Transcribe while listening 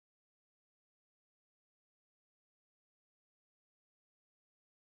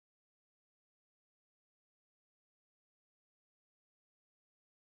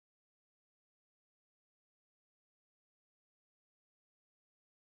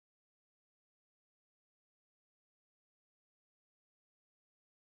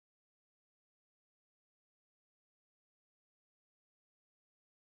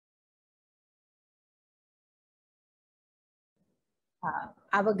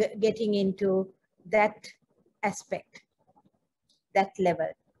our getting into that aspect, that level.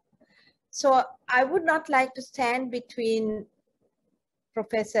 So I would not like to stand between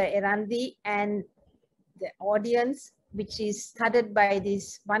Professor Erandi and the audience, which is studded by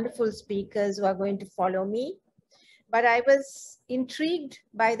these wonderful speakers who are going to follow me. But I was intrigued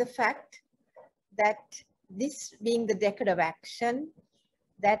by the fact that this being the decade of action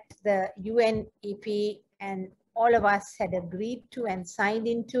that the UNEP and all of us had agreed to and signed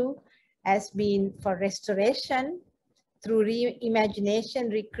into has been for restoration through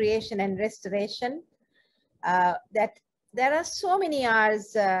reimagination, recreation, and restoration. That there are so many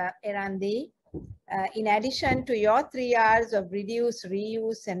R's, Erandi. In addition to your 3 R's of reduce,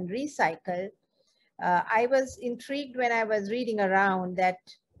 reuse, and recycle, I was intrigued when I was reading around that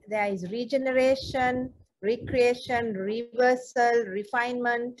there is regeneration, recreation, reversal,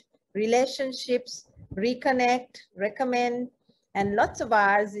 refinement, relationships, reconnect, recommend, and lots of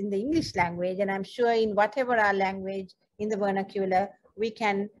R's in the English language. And I'm sure in whatever our language in the vernacular, we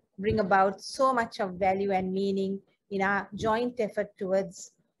can bring about so much of value and meaning in our joint effort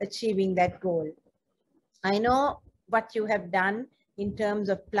towards achieving that goal. I know what you have done in terms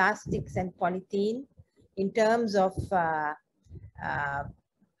of plastics and polythene, in terms of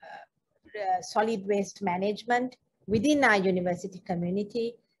solid waste management within our university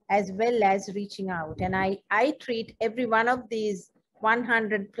community, as well as reaching out. And I treat every one of these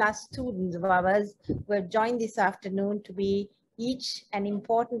 100 plus students of ours who have joined this afternoon to be each an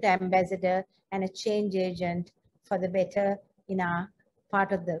important ambassador and a change agent for the better in our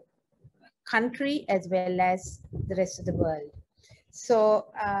part of the country as well as the rest of the world. So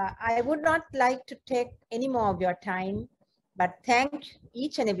I would not like to take any more of your time, but thank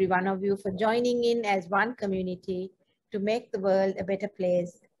each and every one of you for joining in as one community to make the world a better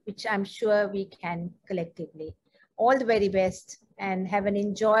place, which I'm sure we can collectively. All the very best and have an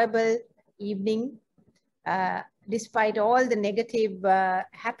enjoyable evening. Despite all the negative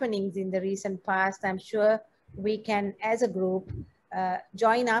happenings in the recent past, I'm sure we can, as a group,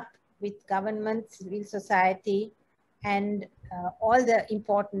 join up with government, civil society, and all the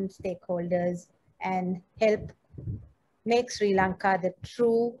important stakeholders and help make Sri Lanka the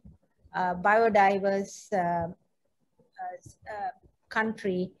true biodiverse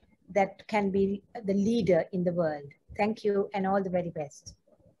country that can be the leader in the world. Thank you and all the very best.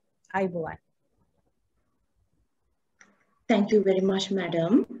 Ayubowan. Thank you very much,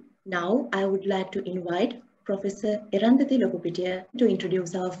 Madam. Now I would like to invite Professor Erandati Lokupitiya to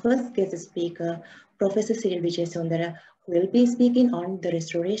introduce our first guest speaker, Professor Cyril Wijesundara, who will be speaking on the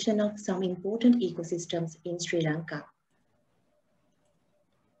restoration of some important ecosystems in Sri Lanka.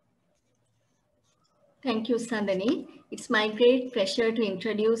 Thank you, Sandhani. It's my great pleasure to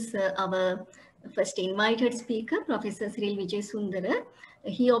introduce our first invited speaker, Professor Cyril Wijesundara.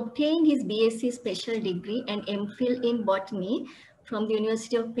 He obtained his BSc Special Degree and MPhil in Botany from the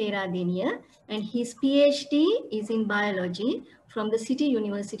University of Peradeniya, and his PhD is in Biology from the City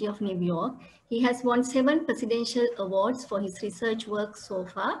University of New York. He has won 7 presidential awards for his research work so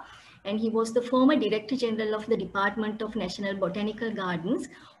far, and he was the former Director General of the Department of National Botanical Gardens.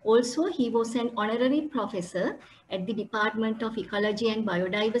 Also, he was an honorary professor at the Department of Ecology and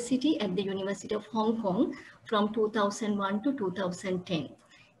Biodiversity at the University of Hong Kong from 2001 to 2010.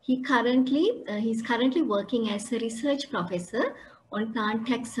 He's currently working as a research professor on plant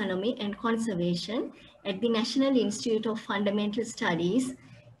taxonomy and conservation at the National Institute of Fundamental Studies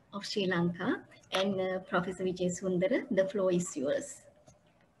of Sri Lanka. And Professor Wijesundara, the floor is yours.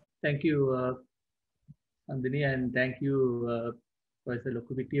 Thank you, Sandhani, and thank you, Professor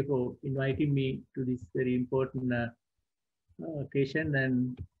Lokupitiya, for inviting me to this very important occasion.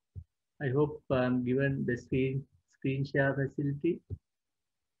 And I hope I'm given the screen share facility.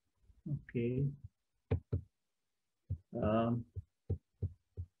 Okay.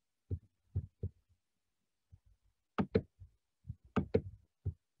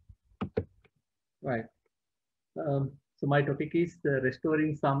 Right. So my topic is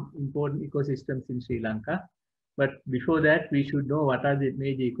restoring some important ecosystems in Sri Lanka. But before that, we should know what are the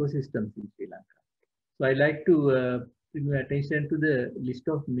major ecosystems in Sri Lanka. So I'd like to bring your attention to the list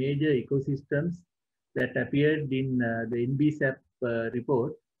of major ecosystems that appeared in the NBSAP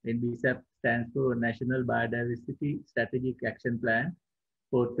report. NBSAP stands for National Biodiversity Strategic Action Plan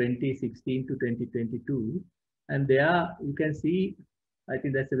for 2016 to 2022. And there you can see, I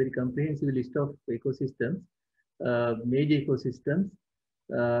think that's a very comprehensive list of ecosystems, major ecosystems.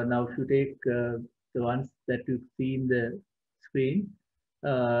 Now, if you take the ones that you see in the screen,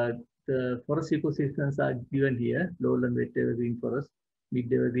 the forest ecosystems are given here: lowland wet evergreen forest,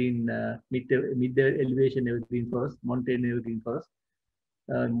 mid elevation evergreen forest, montane evergreen forest,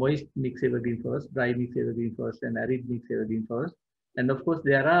 moist mixed evergreen forest, dry mixed evergreen forest, and arid mixed evergreen forest. And of course,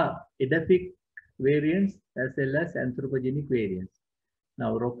 there are edaphic variants as well as anthropogenic variants.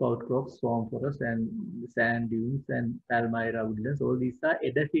 Now, rock outcrops, swamp forests, and sand dunes and palmyra woodlands, all these are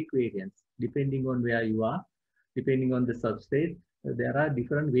edaphic variants. Depending on where you are, depending on the substrate, there are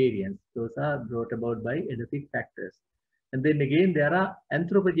different variants. Those are brought about by edaphic factors. And then again, there are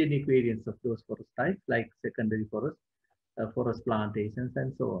anthropogenic variants of those forest types, like secondary forest, forest plantations,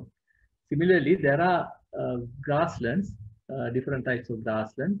 and so on. Similarly, there are grasslands, different types of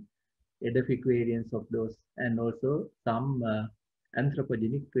grassland, edaphic variants of those, and also some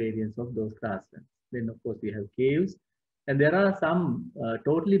anthropogenic variants of those grasslands. Then, of course, we have caves, and there are some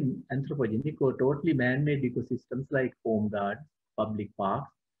totally anthropogenic or totally man-made ecosystems like home gardens, public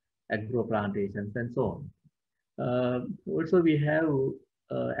parks, agro plantations, and so on. Also, we have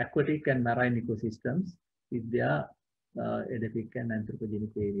aquatic and marine ecosystems with their edaphic and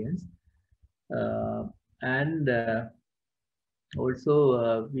anthropogenic variants.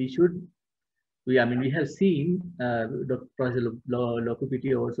 Also, we have seen, Professor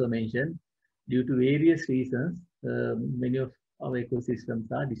Lokupiti also mentioned, due to various reasons, many of our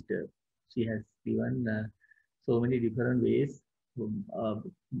ecosystems are disturbed. She has given so many different ways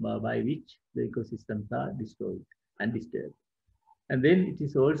by which the ecosystems are destroyed and disturbed. And then it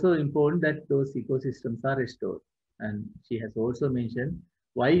is also important that those ecosystems are restored. And she has also mentioned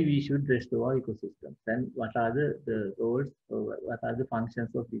why we should restore our ecosystems and what are the roles or what are the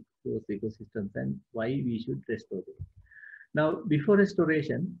functions of those ecosystems and why we should restore them. Now, before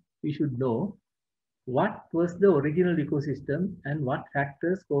restoration, we should know what was the original ecosystem and what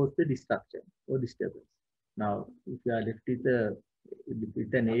factors caused the destruction or disturbance. Now, if you are left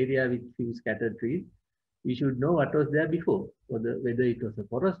with an area with few scattered trees, we should know what was there before, whether it was a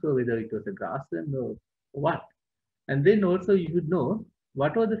forest or whether it was a grassland or what. And then also you should know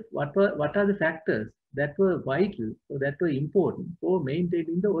what are the factors that were vital or that were important for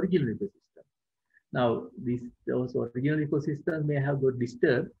maintaining the original ecosystem. Now, those original ecosystems may have got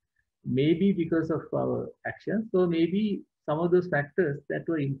disturbed, maybe because of our actions, or maybe some of those factors that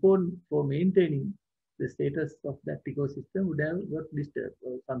were important for maintaining the status of that ecosystem would have got disturbed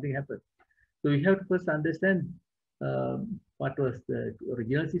or something happened. So we have to first understand what was the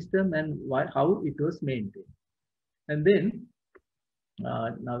original system and how it was maintained. And then,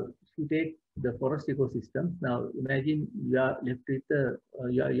 now if you take the forest ecosystem, now imagine you are left with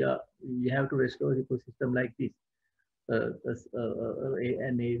you have to restore an ecosystem like this,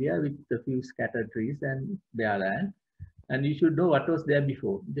 an area with a few scattered trees and bare land, and you should know what was there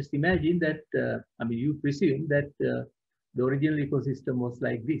before. Just imagine that, you presume that the original ecosystem was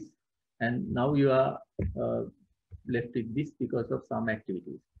like this, and now you are left with this because of some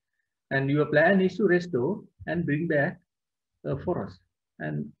activities. And your plan is to restore and bring back a forest.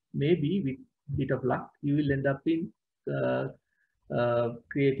 And maybe with a bit of luck, you will end up in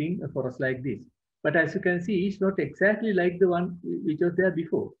creating a forest like this. But as you can see, it's not exactly like the one which was there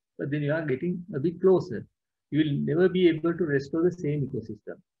before. But then you are getting a bit closer. You will never be able to restore the same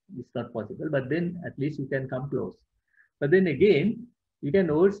ecosystem. It's not possible, but then at least you can come close. But then again, you can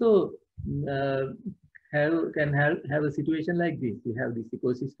also have a situation like this. You have this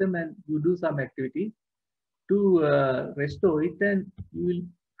ecosystem and you do some activity to restore it, and you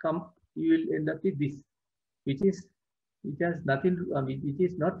will end up with this, which has nothing, which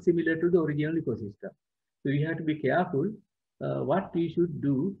is not similar to the original ecosystem. So you have to be careful what you should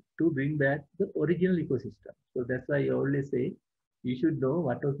do to bring back the original ecosystem. So that's why I always say you should know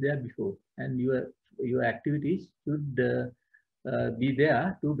what was there before, and your activities should be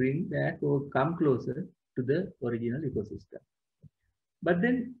there to bring back or come closer to the original ecosystem. But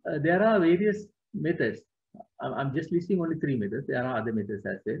then there are various methods. I'm just listing only 3 methods. There are other methods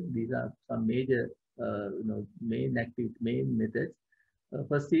as well. These are some major, main methods.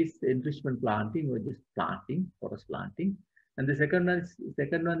 First is enrichment planting, or just planting, forest planting, and the second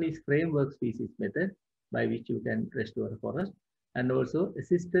one is framework species method, by which you can restore a forest, and also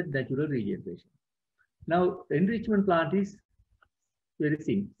assisted natural regeneration. Now, enrichment plant is very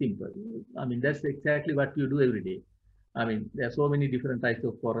simple. That's exactly what you do every day. There are so many different types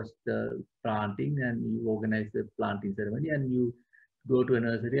of forest planting, and you organize the planting ceremony, and you go to a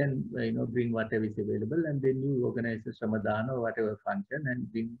nursery and bring whatever is available, and then you organize a Shramadana or whatever function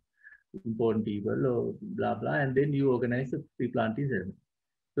and bring important people or blah blah, and then you organize a pre-planting ceremony.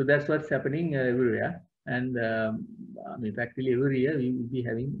 So that's what's happening everywhere, and practically every year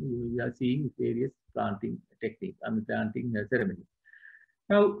we are seeing various planting techniques, planting ceremonies.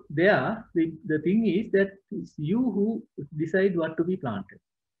 Now, the thing is that it's you who decide what to be planted.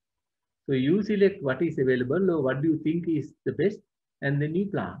 So you select what is available or what do you think is the best, and then you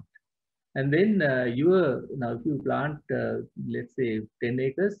plant. And then now if you plant, let's say 10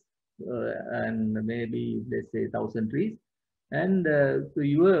 acres and maybe let's say 1,000 trees, and so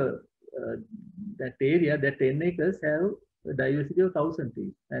your that area, that 10 acres have a diversity of 1,000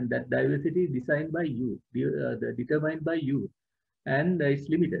 trees, and that diversity is designed by you, determined by you, and it's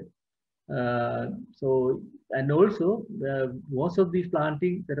limited. So, and also most of these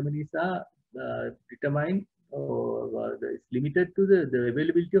planting ceremonies are determined or it's limited to the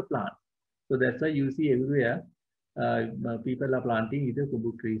availability of plants. So that's why you see everywhere people are planting either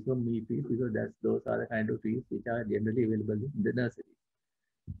kumbuk trees or mee trees, because those are the kind of trees which are generally available in the nursery.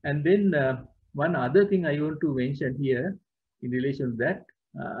 And then one other thing I want to mention here in relation to that,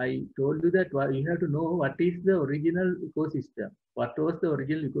 I told you that you have to know what is the original ecosystem, what was the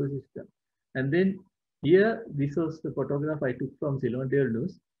original ecosystem. And then here, this was the photograph I took from Ceylon Daily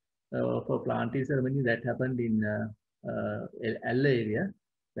News for planting ceremony that happened in Ella area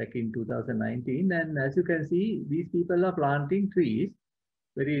back in 2019. And as you can see, these people are planting trees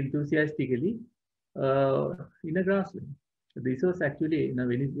very enthusiastically in a grassland. This was actually, you know,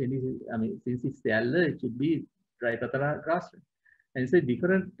 I mean, since it's Ella, it should be dry patana grassland. And it's a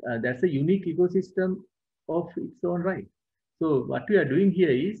different, that's a unique ecosystem of its own right. So what we are doing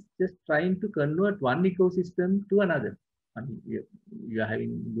here is just trying to convert one ecosystem to another. I mean, you are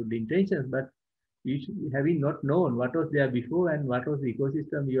having good intentions, but you should, having not known what was there before and what was the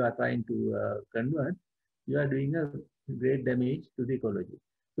ecosystem you are trying to convert, you are doing a great damage to the ecology.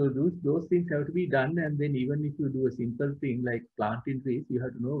 So those things have to be done, and then even if you do a simple thing like planting trees, you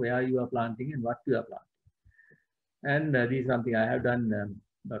have to know where you are planting and what you are planting. And this is something I have done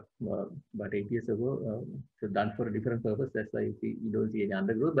about 8 years ago. So done for a different purpose. That's why you don't see any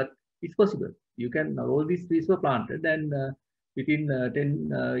undergrowth, but it's possible. You can, all these trees were planted, and within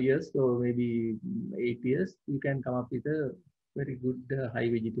 10 years or maybe 8 years, you can come up with a very good high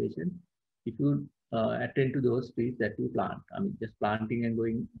vegetation if you attend to those trees that you plant. I mean, just planting and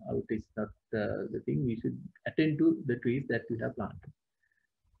going out is not the thing. We should attend to the trees that we have planted.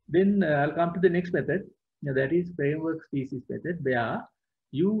 Then I'll come to the next method. Now, that is framework species method, where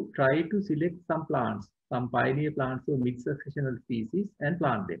you try to select some plants, some pioneer plants or mid-successional species, and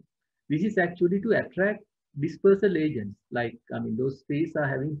plant them. This is actually to attract dispersal agents, like, I mean, those trees are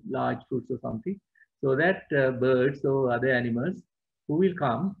having large fruits or something, so that birds or other animals who will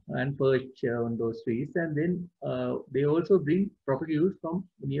come and perch on those trees, and then they also bring propagule from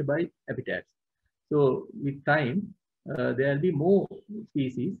nearby habitats. So with time, there will be more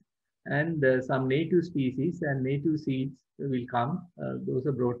species, and some native species and native seeds will come. Those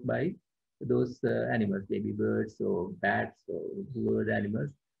are brought by those animals, maybe birds or bats or bird animals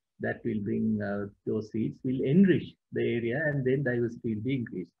that will bring those seeds, will enrich the area, and then diversity will be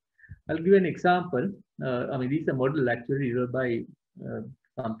increased. I'll give an example. I mean, this is a model actually developed by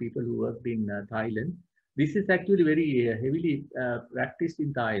some people who worked in Thailand. This is actually very heavily practiced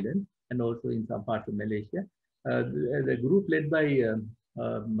in Thailand and also in some parts of Malaysia. The group led by a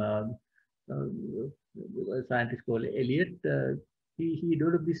scientist called Elliot, he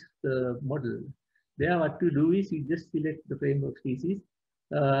developed this model. There, what to do is you just select the framework species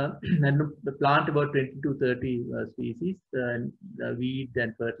and plant about 20 to 30 species, and weed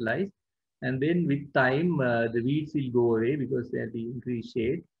and fertilize. And then with time, the weeds will go away because there will be increased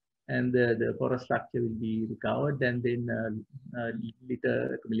shade, and the forest structure will be recovered, and then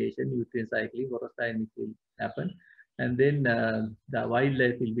litter accumulation, nutrient cycling, forest dynamics will happen. And then the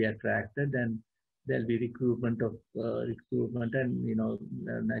wildlife will be attracted, and there'll be recruitment, and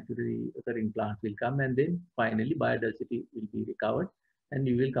naturally occurring plants will come, and then finally biodiversity will be recovered, and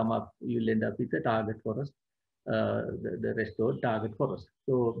you will end up with a target forest, the restored target forest.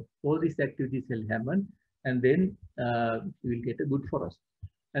 So all these activities will happen, and then you will get a good forest.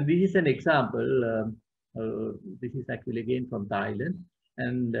 And this is an example. This is actually again from Thailand,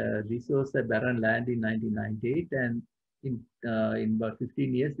 and this was a barren land in 1998, and in about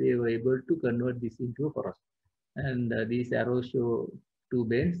 15 years, they were able to convert this into a forest. And these arrows show two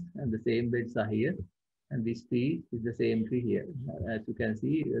beds, and the same beds are here. And this tree is the same tree here. As you can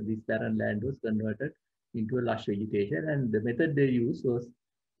see, this barren land was converted into a lush vegetation, and the method they used was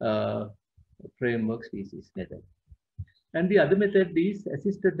framework species method. And the other method is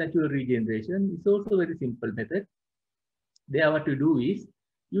assisted natural regeneration. It's also a very simple method. There, what you do is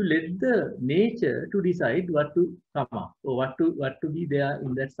you let the nature to decide what to come up or what to be there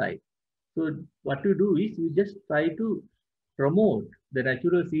in that site. So what you do is you just try to promote the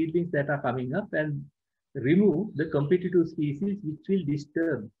natural seedlings that are coming up and remove the competitive species which will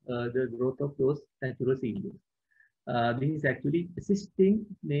disturb the growth of those natural seedlings. This is actually assisting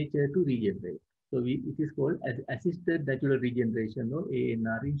nature to regenerate. So it is called as assisted natural regeneration, or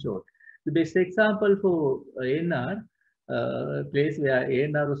ANR in short. The best example for ANR, place where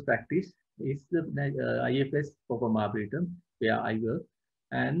ANR was practiced, is the IFS Copper Arboretum, where I work.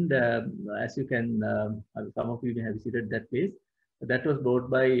 And as you can, some of you may have visited that place. That was bought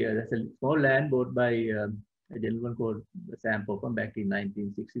by, that's a small land bought by a gentleman called Sam Popham back in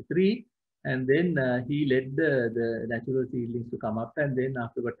 1963. And then he led the natural seedlings to come up. And then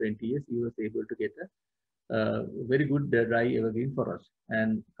after about 20 years, he was able to get a very good dry evergreen forest.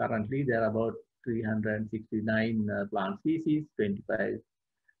 And currently there are about 369 plant species, 25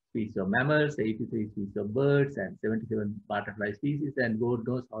 species of mammals, 83 species of birds, and 77 butterfly species, and God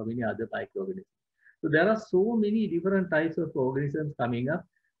knows how many other microorganisms. So there are so many different types of organisms coming up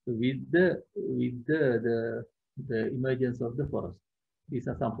with the emergence of the forest. These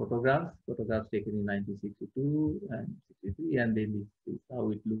are some photographs taken in 1962 and 63, and then this is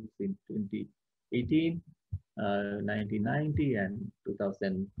how it looks in 2018, 1990, and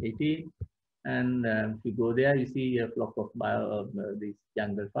 2018. And if you go there, you see a flock of these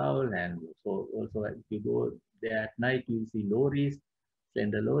jungle fowl, and so also if you go there at night, you see lories,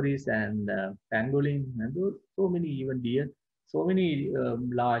 slender lories, and pangolin, and those, so many, even deer, so many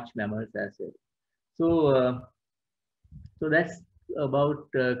large mammals as well. So, so that's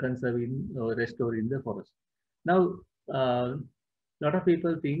about conserving or restoring the forest. Now, a lot of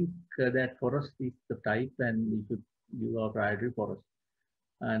people think that forest is the type, and we should use our priority forest.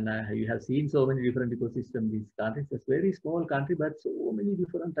 And you have seen so many different ecosystems in these countries. It's a very small country, but so many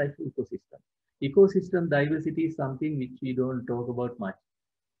different types of ecosystem. Ecosystem diversity is something which we don't talk about much.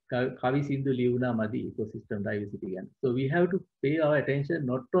 Kavi Sindhu Liuna Madi, ecosystem diversity. And so we have to pay our attention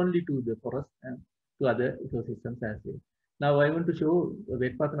not only to the forest and to other ecosystems as well. Now I want to show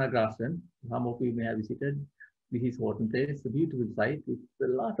Wetpatana grassland. Some of you may have visited. This is Horton Place. It's a beautiful site with a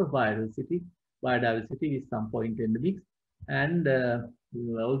lot of biodiversity with some point endemics. And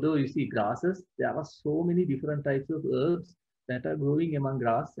although you see grasses, there are so many different types of herbs that are growing among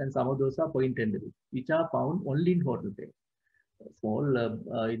grass, and some of those are point endemic, which are found only in Horton Place. Small,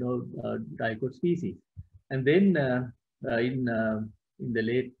 dicot species. And then in the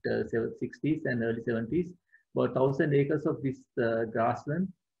late 60s and early 70s, about 1,000 acres of this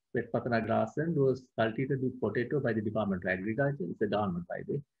grassland, Wetpatana grassland, was cultivated with potato by the Department of Agriculture. It's a government, by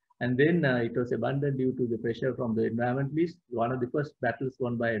the way. And then it was abandoned due to the pressure from the environmentalists, one of the first battles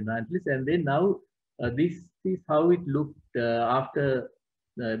won by environmentalists. And then now this is how it looked after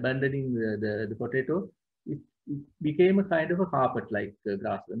abandoning the potato. It became a kind of a carpet-like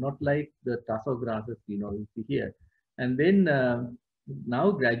grass, not like the tussocks grasses, you see here. And then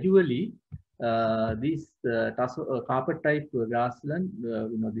now gradually this carpet-type grassland,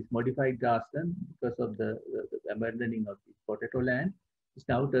 this modified grassland, because of the abandoning of the potato land, is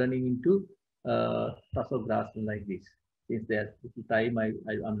now turning into tussock grassland like this. Since there's time, I'm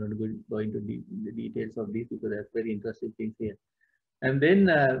not going to go into the details of this because there's very interesting things here. And then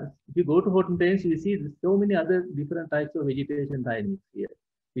if you go to Horton Plains, you see so many other different types of vegetation dynamics here.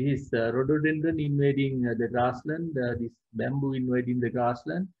 This is rhododendron invading the grassland, this bamboo invading the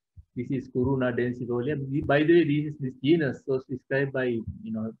grassland. This is Kuruna densifolia. By the way, this genus was described by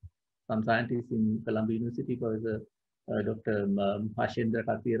some scientists in Columbia University, Professor Dr. Hashendra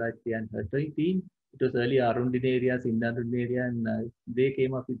Kathirajti and her team. It was earlier Arundinaria, Sindharundinaria, and they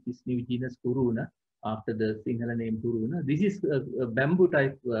came up with this new genus Kuruna after the Sinhala name Kuruna. This is a bamboo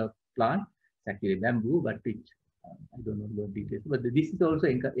type plant. It's actually bamboo, but it, I don't know the details. But this is also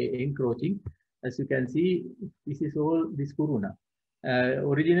encroaching. As you can see, this is all this Kuruna.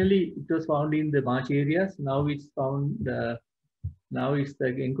 Originally, it was found in the marsh areas. Now it's found. Now it's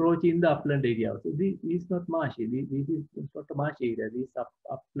encroaching in the upland area. So this is not marshy. This is not a marsh area. This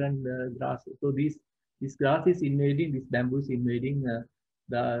upland grass. So this grass is invading. This bamboo is invading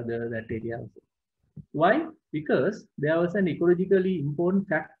that area also. Why? Because there was an ecologically important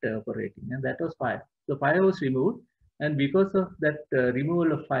factor operating, and that was fire. So fire was removed, and because of that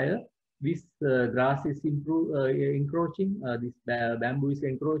removal of fire, this grass is encroaching. This bamboo is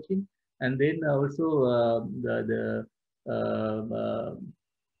encroaching, and then also the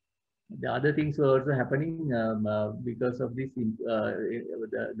other things were also happening because of this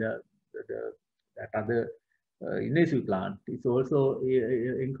that other invasive plant. It's also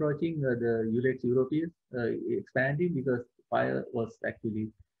encroaching the Ulex europaeus, expanding because fire was actually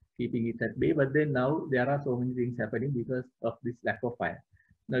keeping it at bay. But then now there are so many things happening because of this lack of fire.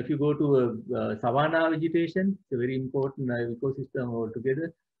 Now, if you go to savanna vegetation, it's a very important ecosystem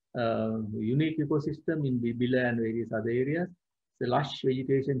altogether. Unique ecosystem in Bibila and various other areas. It's a lush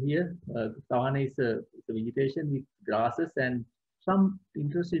vegetation here. Savanna is a vegetation with grasses and some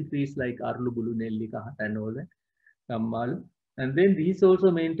interesting trees like Arlu, Bulu, Nelli, Kahat and all that, Kammal. And then these also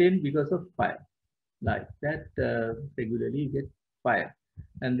maintained because of fire. Like that, regularly you get fire.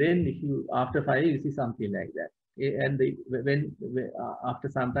 And then if you, after fire, you see something like that. And when after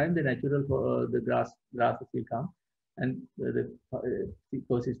some time, the natural, the grasses will come, and the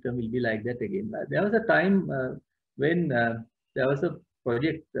ecosystem will be like that again. There was a time when there was a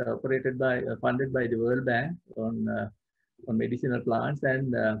project operated by, funded by the World Bank on medicinal plants,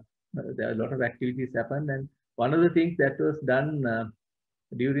 and there are a lot of activities happened. And one of the things that was done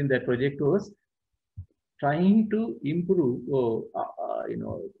during that project was trying to improve or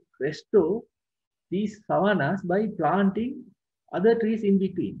restore these savannas by planting other trees in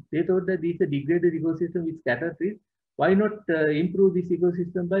between. They thought that these are degraded ecosystem with scattered trees. Why not improve this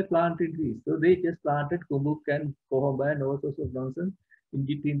ecosystem by planting trees? So they just planted kumbuk and kohomba and all sorts of nonsense in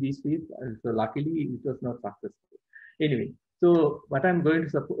between these trees. So luckily it was not successful. Anyway, so what I'm going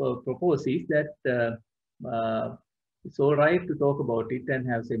to propose is that it's all right to talk about it and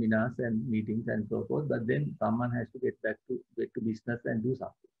have seminars and meetings and so forth, but then someone has to get back to business and do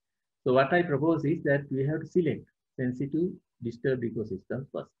something. So what I propose is that we have to select sensitive disturbed ecosystems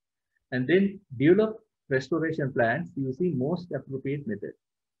first, and then develop restoration plans using most appropriate method.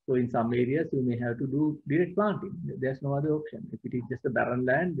 So in some areas, you may have to do direct planting. There's no other option. If it is just a barren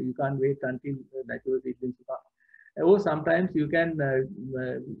land, you can't wait until natural seedlings come. Or sometimes you can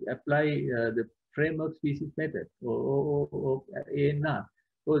apply the framework species method or ANR.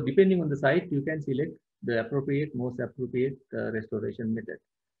 So depending on the site, you can select the most appropriate restoration method.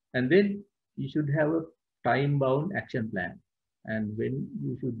 And then you should have a time-bound action plan, and when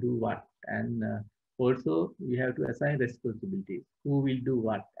you should do what. And also you have to assign responsibilities, who will do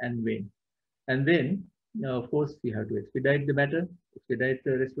what and when. And then, of course, you have to expedite the matter, expedite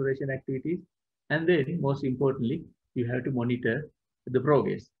the restoration activities. And then, most importantly, you have to monitor the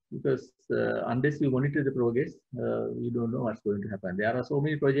progress, because unless you monitor the progress, you don't know what's going to happen. There are so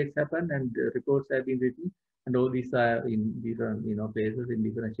many projects happen, and reports have been written, and all these are in different places, in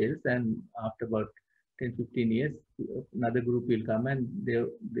different shells. And after about 10-15 years, another group will come, and they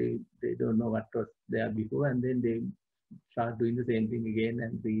don't know what was there before, and then they start doing the same thing again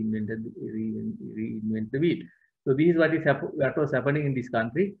and reinvent the wheel. So this is what was happening in this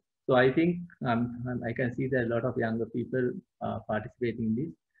country. So I think I can see that a lot of younger people are participating in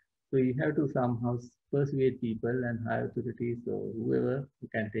this. So you have to somehow persuade people and high authorities or whoever who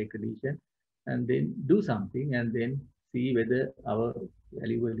can take a decision, and then do something, and then see whether our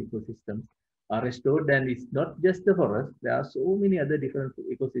valuable ecosystems are restored. And it's not just the forest, there are so many other different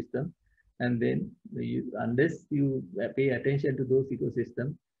ecosystems. And then unless you pay attention to those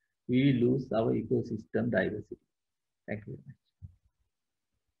ecosystems, we lose our ecosystem diversity. Thank you very much.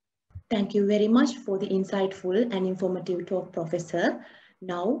 Thank you very much for the insightful and informative talk, Professor.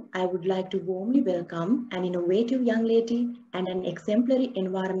 Now, I would like to warmly welcome an innovative young lady and an exemplary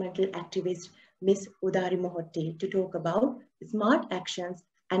environmental activist, Ms. Udari Mohotti, to talk about smart actions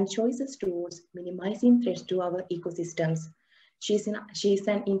and choices towards minimizing threats to our ecosystems. She is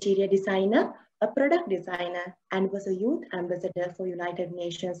an interior designer, a product designer, and was a youth ambassador for United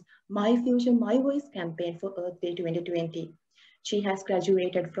Nations My Future, My Voice campaign for Earth Day 2020. She has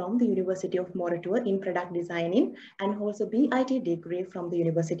graduated from the University of Moratuwa in product designing and holds a BIT degree from the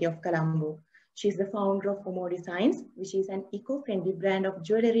University of Colombo. She is the founder of Omo Designs, which is an eco-friendly brand of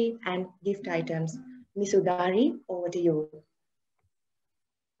jewelry and gift items. Ms. Udari, over to you.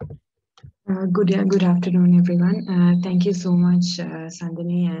 Good afternoon, everyone. Thank you so much,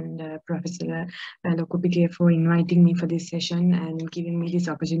 Sandhini and Professor Lokupitiya, for inviting me for this session and giving me this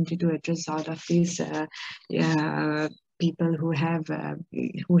opportunity to address all of these people who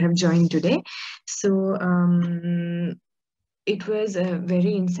have joined today. So it was a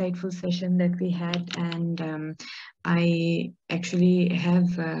very insightful session that we had, and I actually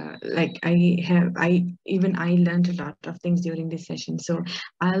have I learned a lot of things during this session. So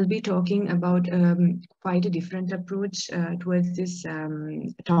I'll be talking about quite a different approach towards this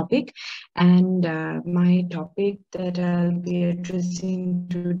topic, and my topic that I'll be addressing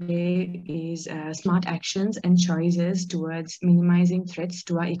today is smart actions and choices towards minimizing threats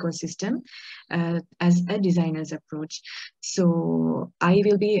to our ecosystem as a designer's approach. So I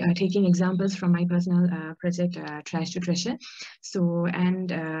will be taking examples from my personal project, Trash to Treasure. So,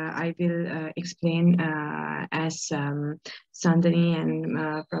 and I will explain as Sandhini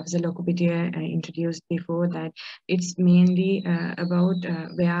and Professor Lokupitiya introduced before, that it's mainly about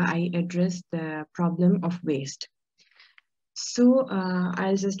where I address the problem of waste. So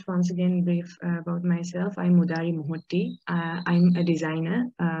I'll just once again brief about myself. I'm Udari Mohotti. I'm a designer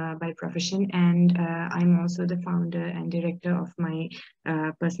by profession, and I'm also the founder and director of my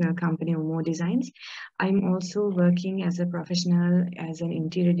personal company, Umo Designs. I'm also working as a professional as an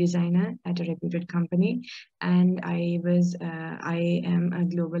interior designer at a reputed company, and I am a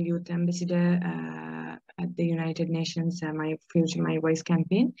global youth ambassador at the United Nations My Future My Voice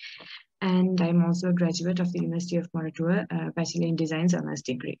campaign. And I'm also a graduate of the University of Moratuwa, Bachelor in Designs Honours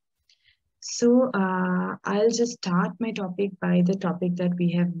degree. So I'll just start my topic by the topic that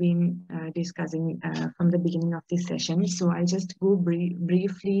we have been discussing from the beginning of this session. So I'll just go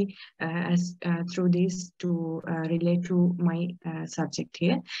briefly through this to relate to my subject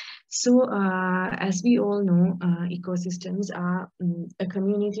here. So as we all know, ecosystems are a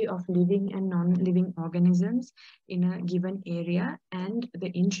community of living and non-living organisms in a given area and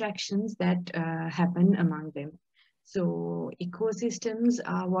the interactions that happen among them. So ecosystems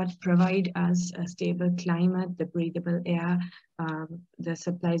are what provide us a stable climate, the breathable air, the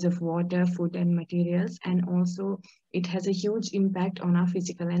supplies of water, food and materials, and also it has a huge impact on our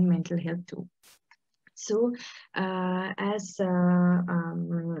physical and mental health too. So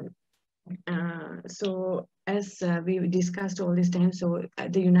as we discussed all this time, so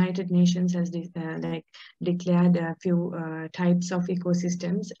the United Nations has declared a few types of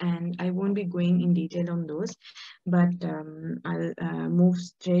ecosystems, and I won't be going in detail on those, but I'll move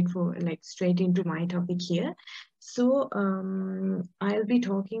straight into my topic here. So I'll be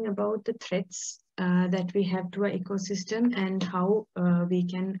talking about the threats that we have to our ecosystem and how we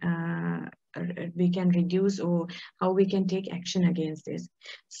can reduce or how we can take action against this.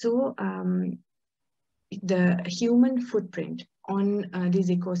 So the human footprint on these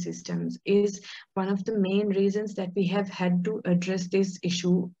ecosystems is one of the main reasons that we have had to address this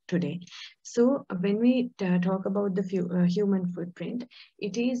issue today. So when we talk about the human footprint,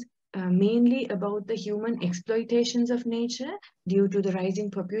 it is mainly about the human exploitations of nature due to the rising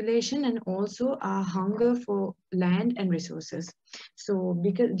population and also our hunger for land and resources. So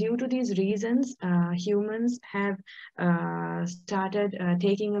due to these reasons, humans have started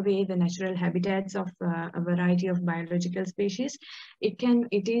taking away the natural habitats of a variety of biological species. It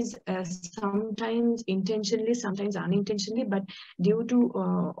is sometimes intentionally, sometimes unintentionally, but due to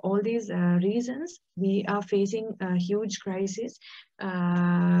all these reasons, we are facing a huge crisis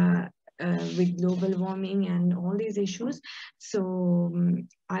with global warming and all these issues. So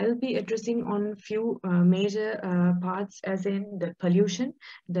I'll be addressing on few major parts, as in the pollution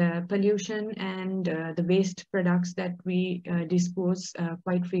and the waste products that we dispose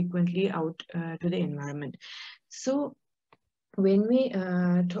quite frequently out to the environment. So when we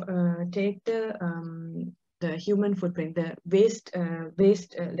take the human footprint, the waste,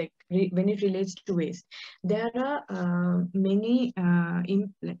 when it relates to waste, there are many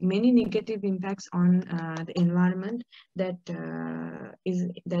negative impacts on the environment that the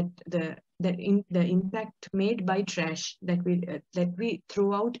impact made by trash that we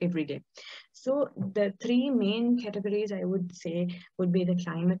throw out every day. So the three main categories I would say would be the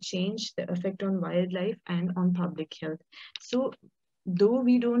climate change, the effect on wildlife, and on public health. So though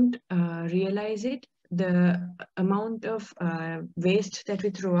we don't realize it, the amount of waste that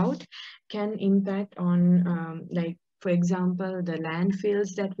we throw out can impact on for example, the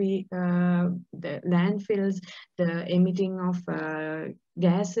landfills, the emitting of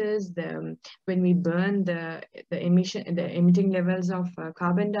gases, when we burn the emitting levels of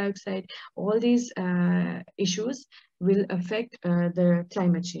carbon dioxide, all these issues will affect the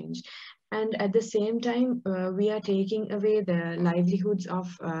climate change. And at the same time, we are taking away the livelihoods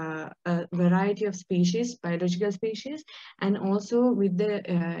of a variety of species, biological species, and also with the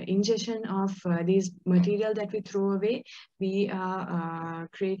ingestion of these material that we throw away, we are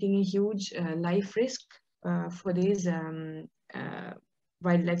creating a huge life risk for these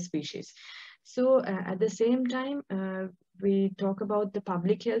wildlife species. So at the same time, we talk about the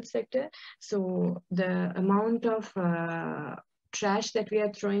public health sector. So the amount of trash that we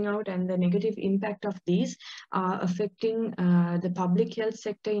are throwing out and the negative impact of these are affecting the public health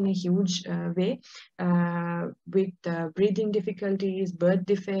sector in a huge way, with breathing difficulties, birth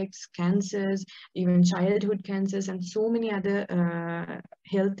defects, cancers, even childhood cancers, and so many other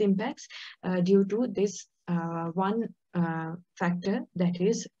health impacts due to this one factor, that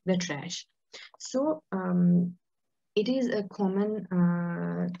is the trash. So it is a common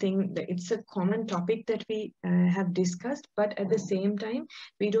thing, it's a common topic that we have discussed, but at the same time,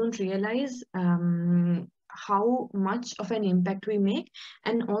 we don't realize how much of an impact we make,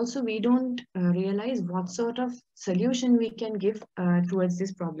 and also we don't realize what sort of solution we can give towards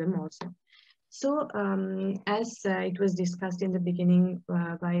this problem also. So as it was discussed in the beginning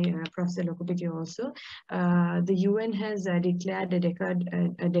by Professor Lokupiti also, the UN has declared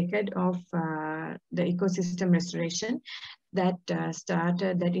a decade of the ecosystem restoration that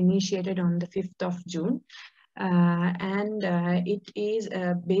initiated on the 5th of June. It is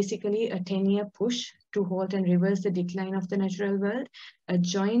basically a 10-year push to halt and reverse the decline of the natural world, a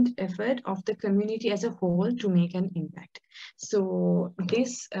joint effort of the community as a whole to make an impact. So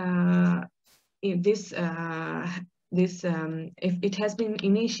this if it has been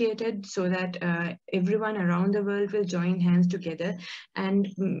initiated so that everyone around the world will join hands together and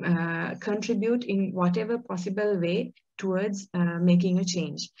contribute in whatever possible way towards making a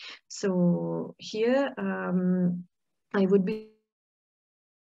change. So here I would be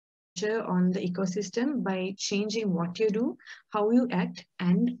on the ecosystem by changing what you do, how you act,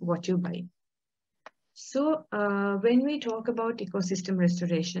 and what you buy. So when we talk about ecosystem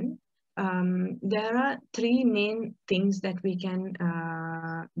restoration, there are three main things that we can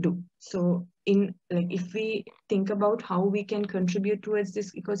do. So if we think about how we can contribute towards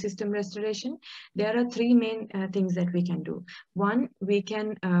this ecosystem restoration, there are three main things that we can do. One, we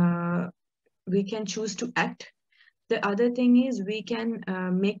can choose to act. The other thing is we can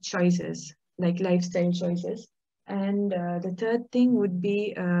make choices, like lifestyle choices. And the third thing would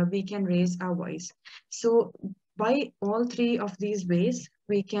be we can raise our voice. So by all three of these ways,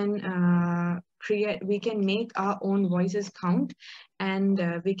 we can make our own voices count, and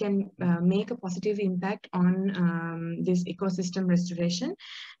we can make a positive impact on this ecosystem restoration.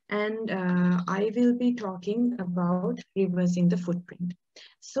 And I will be talking about reversing the footprint.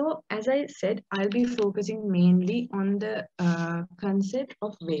 So as I said, I'll be focusing mainly on the concept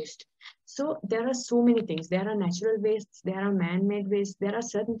of waste. So there are so many things. There are natural wastes, there are man-made wastes, there are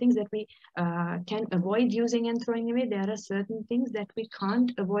certain things that we can avoid using and throwing away. There are certain things that we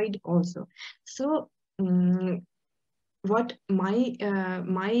can't avoid also. So what my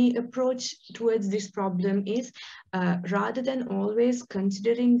approach towards this problem is, rather than always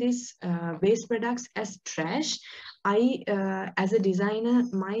considering these waste products as trash, as a designer,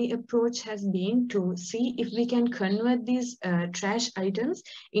 my approach has been to see if we can convert these trash items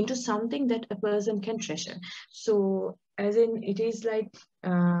into something that a person can treasure. So as in, it is like,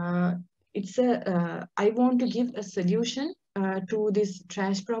 I want to give a solution to this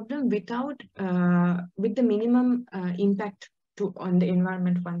trash problem with the minimum impact on the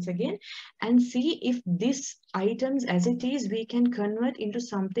environment once again, and see if these items as it is we can convert into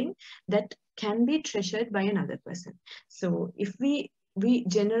something that can be treasured by another person. So if we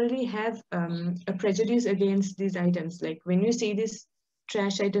generally have a prejudice against these items, like when you see these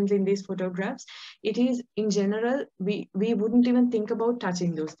trash items in these photographs, it is in general we wouldn't even think about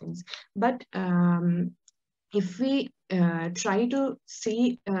touching those things. But if we try to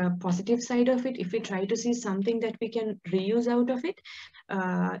see a positive side of it, if we try to see something that we can reuse out of it,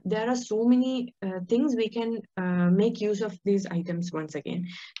 there are so many things we can make use of these items once again.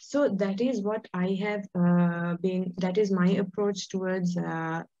 So that is what I have that is my approach towards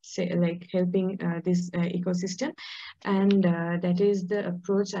helping this ecosystem, and that is the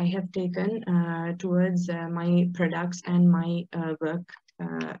approach I have taken towards my products and my work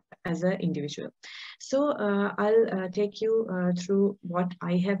as an individual. So I'll take you through what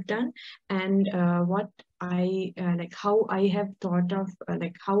I have done, and what I how I have thought of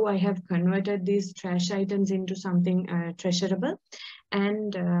how I have converted these trash items into something treasurable,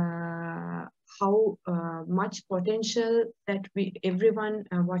 and how much potential that everyone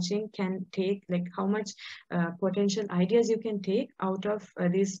watching can take, like how much potential ideas you can take out of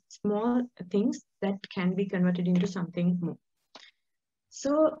these small things that can be converted into something more.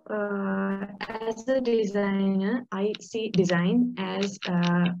 So as a designer, I see design as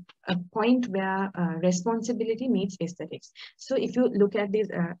a point where responsibility meets aesthetics. So if you look at these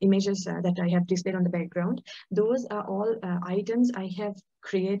images that I have displayed on the background, those are all items I have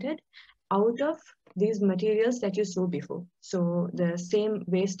created out of these materials that you saw before. So the same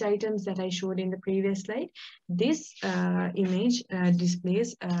waste items that I showed in the previous slide, this image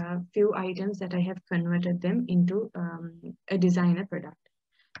displays a few items that I have converted them into a designer product.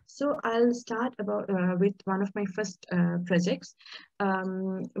 So I'll start with one of my first projects,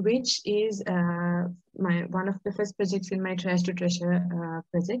 which is one of the first projects in my Trash to Treasure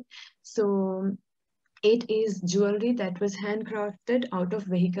project. So it is jewelry that was handcrafted out of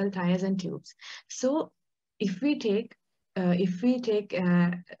vehicle tires and tubes. So if we go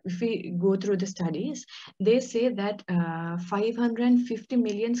through the studies, they say that 550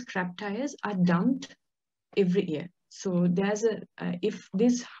 million scrap tires are dumped every year. So there's if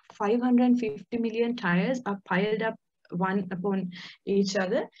these 550 million tires are piled up one upon each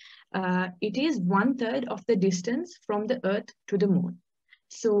other, it is 1/3 of the distance from the Earth to the Moon.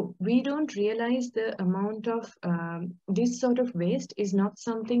 So we don't realize the amount of this sort of waste is not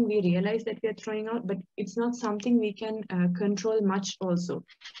something we realize that we are throwing out, but it's not something we can control much also.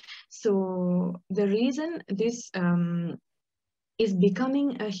 So the reason this is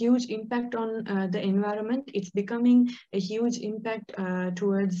becoming a huge impact on the environment, it's becoming a huge impact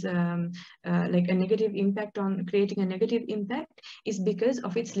towards like a negative impact on creating a negative impact, is because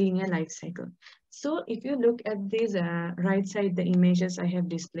of its linear life cycle. So if you look at this right side, the images I have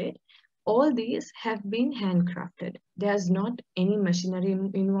displayed, all these have been handcrafted. There's not any machinery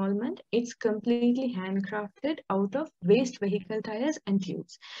involvement. It's completely handcrafted out of waste vehicle tires and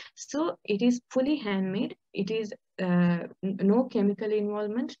tubes. So it is fully handmade. It is no chemical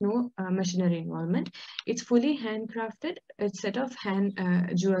involvement, no machinery involvement. It's fully handcrafted, a set of hand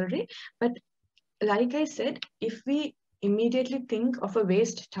jewelry. But like I said, if we immediately think of a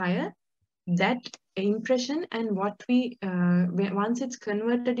waste tire, that impression and what we once it's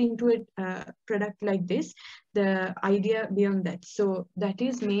converted into a product like this, the idea beyond that. So that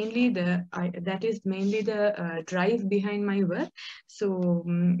is mainly the drive behind my work. So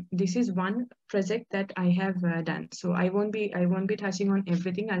this is one project that I have done. So I won't be touching on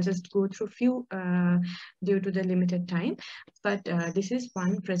everything. I'll just go through few due to the limited time. But this is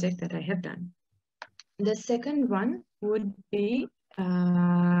one project that I have done. The second one would be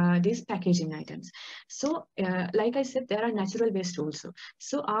these packaging items. So like I said, there are natural waste also.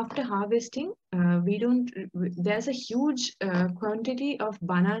 So after harvesting, there's a huge quantity of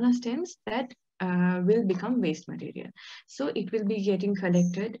banana stems that will become waste material. So it will be getting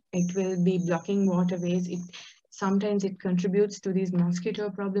collected, it will be blocking waterways, sometimes it contributes to these mosquito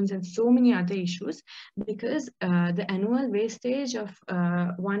problems and so many other issues, because the annual wastage of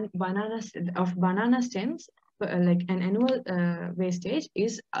banana stems, like an annual wastage,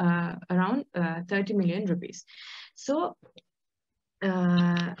 is around 30 million rupees. So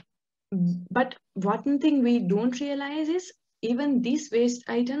but one thing we don't realize is, even these waste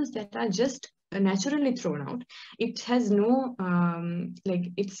items that are just naturally thrown out, it has no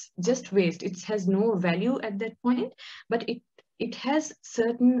like, it's just waste, it has no value at that point, but it has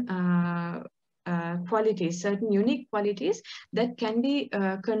certain qualities, certain unique qualities that can be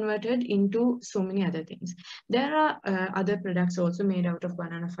converted into so many other things. There are other products also made out of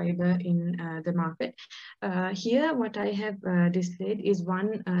banana fiber in the market. Here what I have displayed is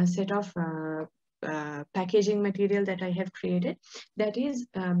one set of packaging material that I have created. That is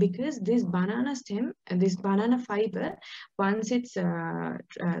because this banana stem and this banana fiber, once it's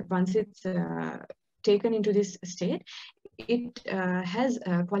taken into this state, it has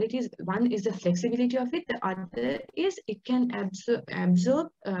qualities. One is the flexibility of it. The other is it can absorb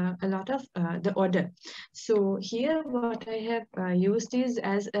a lot of the odor. So here what I have used is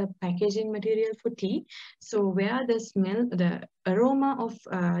as a packaging material for tea. So where the smell, the aroma of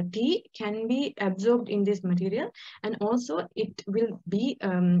tea can be absorbed in this material, and also it will be,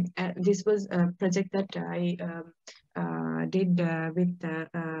 this was a project that I did with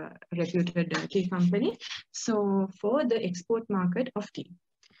a reputed tea company. So for the export market of tea.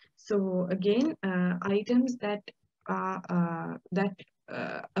 So again, items that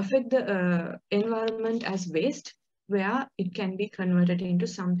affect the environment as waste, where it can be converted into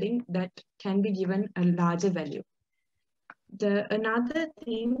something that can be given a larger value. Another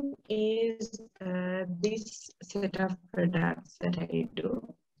thing is this set of products that I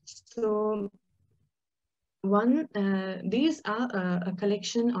do. So these are a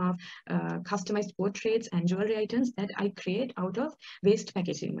collection of customized portraits and jewelry items that I create out of waste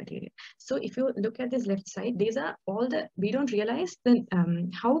packaging material. So if you look at this left side, these are all we don't realize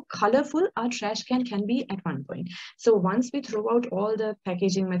how colorful our trash can be at one point. So once we throw out all the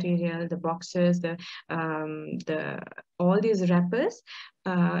packaging material, the boxes, all these wrappers,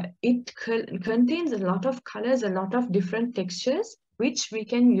 it contains a lot of colors, a lot of different textures, which we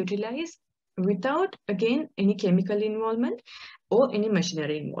can utilize without, again, any chemical involvement or any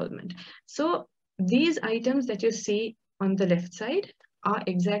machinery involvement. So these items that you see on the left side are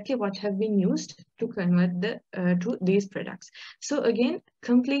exactly what have been used to convert to these products. So again,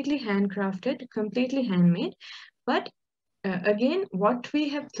 completely handcrafted, completely handmade, but again, what we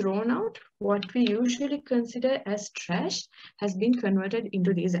have thrown out, what we usually consider as trash, has been converted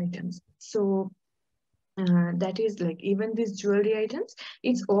into these items. So that is like, even these jewelry items,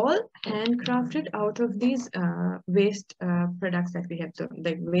 it's all handcrafted out of these waste products that we have. So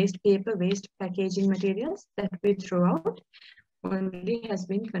like waste paper, waste packaging materials that we throw out, only has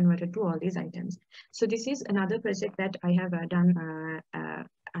been converted to all these items. So this is another project that I have done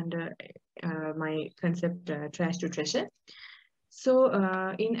under my concept Trash to Treasure. So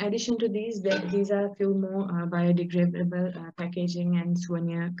in addition to these, these are a few more biodegradable packaging and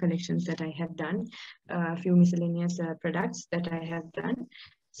souvenir collections that I have done, a few miscellaneous products that I have done.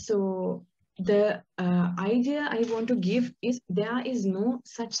 So the idea I want to give is there is no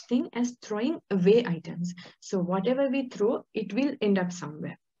such thing as throwing away items. So whatever we throw, it will end up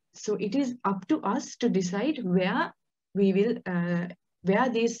somewhere. So it is up to us to decide where we will, where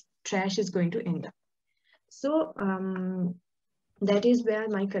this trash is going to end up. So that is where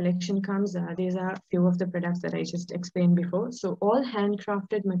my collection comes. These are a few of the products that I just explained before. So all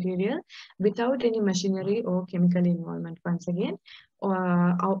handcrafted material without any machinery or chemical involvement, once again,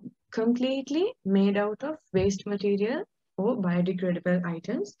 completely made out of waste material or biodegradable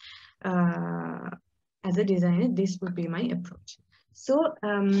items. As a designer, this would be my approach. So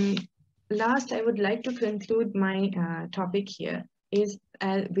last, I would like to conclude my topic here is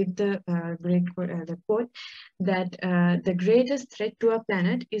with the great the quote that the greatest threat to our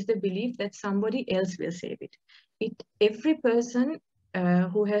planet is the belief that somebody else will save it. Every person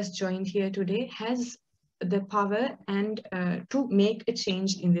who has joined here today has the power and to make a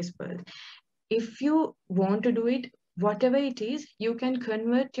change in this world. If you want to do it, whatever it is, you can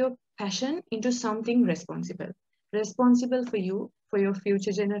convert your passion into something responsible for you, for your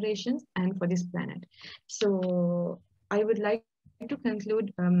future generations, and for this planet. So I would like to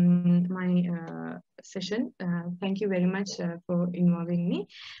conclude my session. Thank you very much for involving me.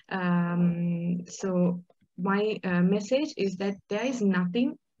 So my message is that there is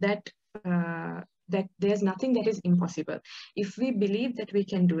nothing that there's nothing that is impossible. If we believe that we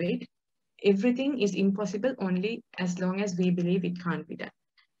can do it, everything is impossible only as long as we believe it can't be done.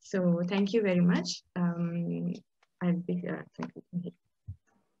 So thank you very much. I'll be thank you.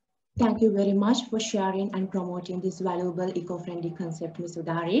 Thank you very much for sharing and promoting this valuable eco-friendly concept, Ms.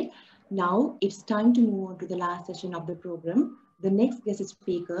 Udari. Now it's time to move on to the last session of the program. The next guest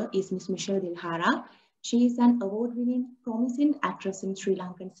speaker is Ms. Michelle Dilhara. She is an award-winning, promising actress in Sri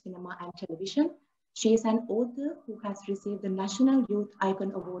Lankan cinema and television. She is an author who has received the National Youth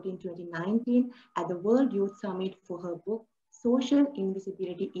Icon Award in 2019 at the World Youth Summit for her book, Social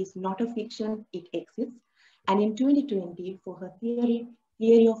Invisibility is Not a Fiction, It Exists, and in 2020 for her theory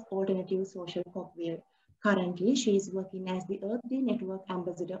of alternative social cogwheel. Currently, she is working as the Earth Day Network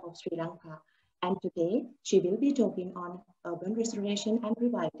Ambassador of Sri Lanka. And today, she will be talking on urban restoration and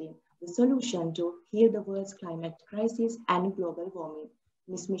rewilding, the solution to heal the world's climate crisis and global warming.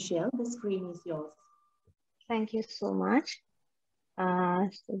 Ms. Michelle, the screen is yours. Thank you so much.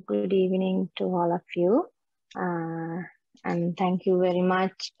 So good evening to all of you. And thank you very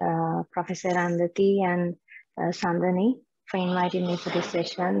much, Professor Arundhati and Sandhani, for inviting me for this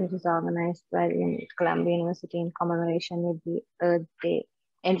session, which is organized by Columbia University in commemoration with the Earth Day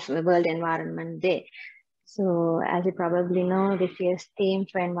and World Environment Day. So as you probably know, this year's theme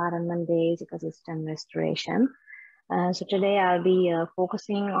for Environment Day is ecosystem restoration. So today I'll be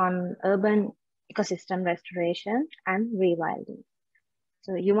focusing on urban ecosystem restoration and rewilding.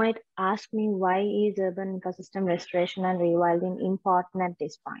 So you might ask me, why is urban ecosystem restoration and rewilding important at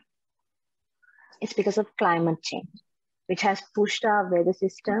this point? It's because of climate change, which has pushed our weather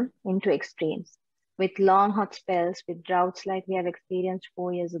system into extremes, with long hot spells, with droughts like we have experienced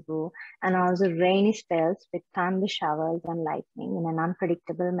 4 years ago, and also rainy spells with thunder showers and lightning in an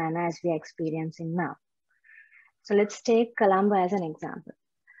unpredictable manner as we are experiencing now. So let's take Colombo as an example.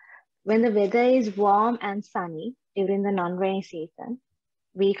 When the weather is warm and sunny during the non-rainy season,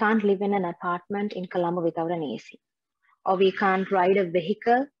 we can't live in an apartment in Colombo without an AC, or we can't ride a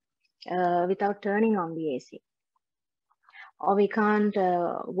vehicle without turning on the AC, or we can't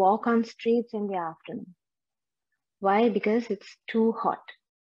walk on streets in the afternoon. Why? Because it's too hot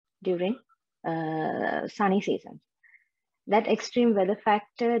during sunny seasons. That extreme weather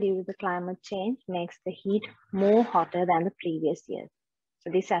factor due to the climate change makes the heat more hotter than the previous years. So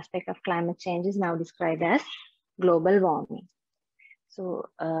this aspect of climate change is now described as global warming. So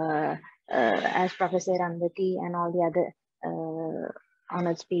as Professor Arundhati and all the other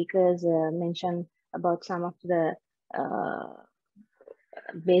honored speakers mentioned about some of the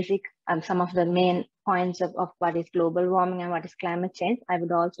some of the main points of what is global warming and what is climate change, I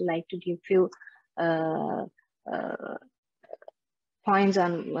would also like to give few points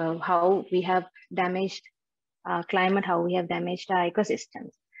on how we have damaged our climate, how we have damaged our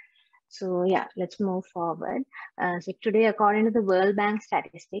ecosystems. So yeah, let's move forward. So today, according to the World Bank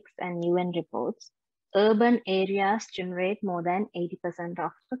statistics and UN reports, urban areas generate more than 80%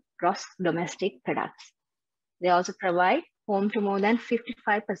 of the gross domestic products. They also provide home to more than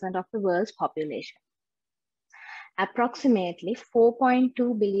 55% of the world's population. Approximately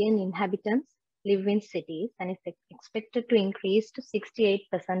 4.2 billion inhabitants live in cities, and it's expected to increase to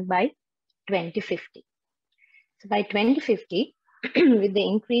 68% by 2050. So by 2050, with the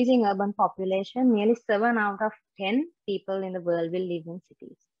increasing urban population, nearly 7 out of 10 people in the world will live in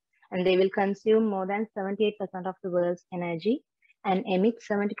cities. And they will consume more than 78% of the world's energy and emit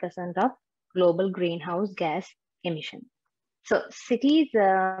 70% of global greenhouse gas emissions. So cities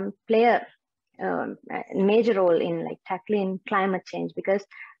play a major role in like tackling climate change, because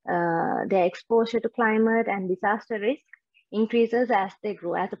their exposure to climate and disaster risk increases as they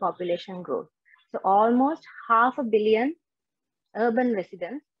grow, as the population grows. So almost 500 million urban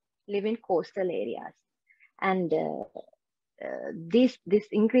residents live in coastal areas, and this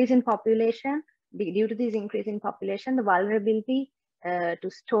increase in population, due to this increase in population, the vulnerability to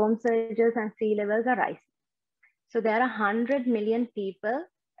storm surges and sea levels are rising. So there are 100 million people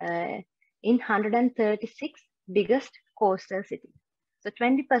in 136 biggest coastal cities. So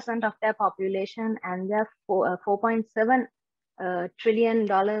 20% of their population and their $4.7 trillion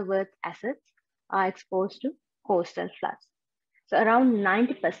worth assets are exposed to coastal floods. So around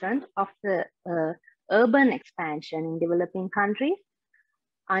 90% of the urban expansion in developing countries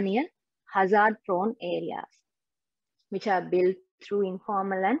are near hazard-prone areas, which are built through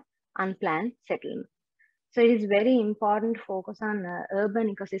informal and unplanned settlement. So it is very important to focus on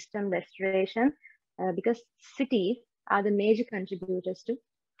urban ecosystem restoration because cities are the major contributors to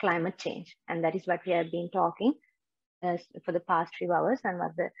climate change. And that is what we have been talking for the past few hours, and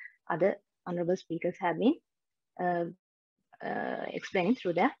what the other honorable speakers have been explaining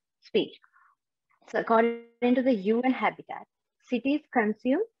through their speech. So according to the UN Habitat, cities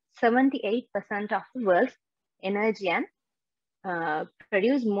consume 78% of the world's energy and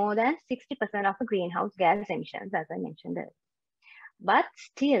produce more than 60% of the greenhouse gas emissions, as I mentioned earlier. But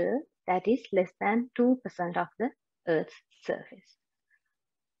still, that is less than 2% of the Earth's surface.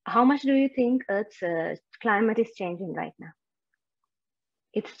 How much do you think Earth's climate is changing right now?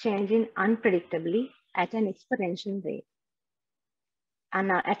 It's changing unpredictably at an exponential rate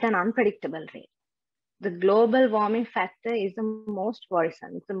and at an unpredictable rate. The global warming factor is the most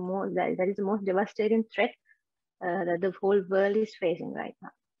worrisome. It's that is the most devastating threat that the whole world is facing right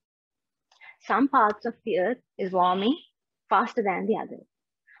now. Some parts of the Earth is warming faster than the others.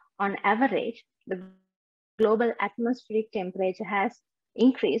 On average, the global atmospheric temperature has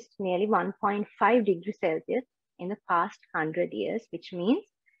increased nearly 1.5 degrees Celsius in the past 100 years, which means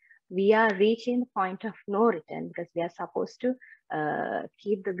we are reaching the point of no return, because we are supposed to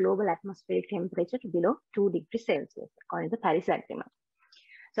keep the global atmospheric temperature to below 2 degrees Celsius, according to the Paris Agreement.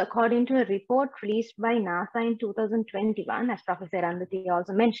 So according to a report released by NASA in 2021, as Professor Arundhati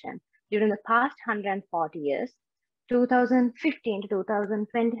also mentioned, during the past 140 years, 2015 to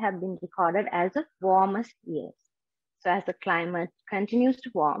 2020 have been recorded as the warmest years. So as the climate continues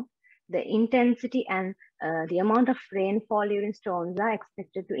to warm, the intensity and the amount of rainfall during storms are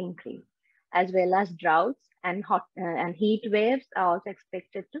expected to increase, as well as droughts and heat waves are also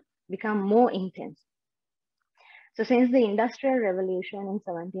expected to become more intense. So since the Industrial Revolution in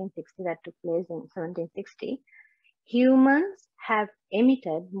 1760 that took place in 1760, humans have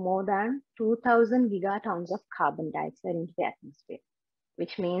emitted more than 2,000 gigatons of carbon dioxide into the atmosphere,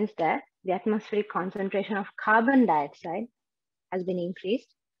 which means that the atmospheric concentration of carbon dioxide has been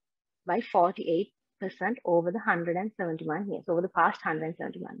increased by 48% over the 171 years, over the past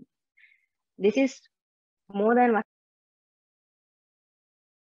 171 years. This is more than what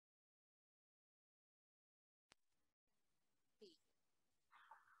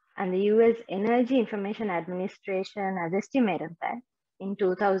and the US Energy Information Administration has estimated that in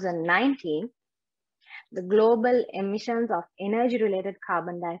 2019, the global emissions of energy-related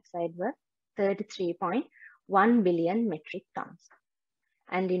carbon dioxide were 33.1 billion metric tons.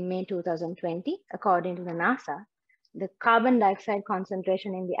 And in May 2020, according to the NASA, the carbon dioxide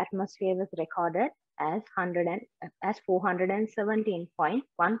concentration in the atmosphere was recorded as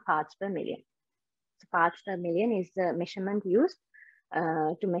 417.1 parts per million. So parts per million is the measurement used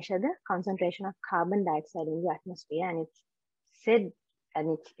to measure the concentration of carbon dioxide in the atmosphere, and it's said,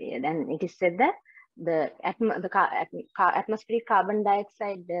 and it is said that the atmospheric carbon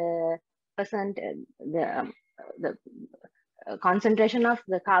dioxide the concentration of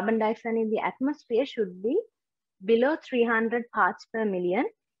the carbon dioxide in the atmosphere should be below 300 parts per million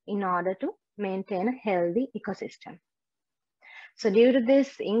in order to maintain a healthy ecosystem. So due to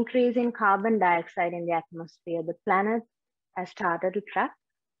this increase in carbon dioxide in the atmosphere, the planet has started to trap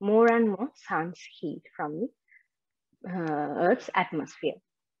more and more sun's heat from the Earth's atmosphere.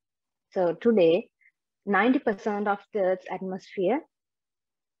 So today, 90% of the Earth's atmosphere,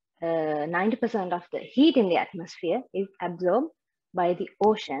 90% of the heat in the atmosphere is absorbed by the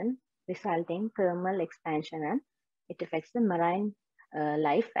ocean resulting thermal expansion, and it affects the marine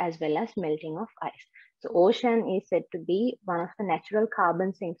life as well as melting of ice. So ocean is said to be one of the natural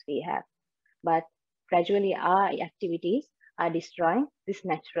carbon sinks we have, but gradually our activities are destroying this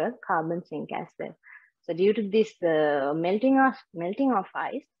natural carbon sink as well. So due to this melting of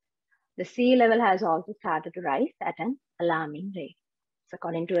ice, the sea level has also started to rise at an alarming rate. So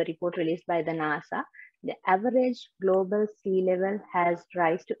according to a report released by the NASA, the average global sea level has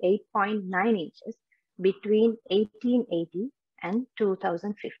risen to 8.9 inches between 1880 and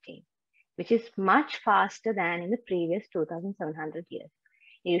 2015, which is much faster than in the previous 2,700 years.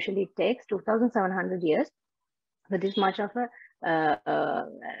 Usually it takes 2,700 years for this much of a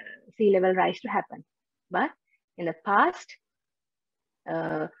sea level rise to happen. But in the past,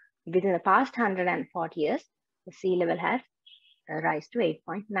 within the past 140 years, the sea level has risen to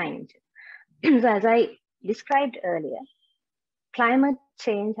 8.9 inches. So as I described earlier, climate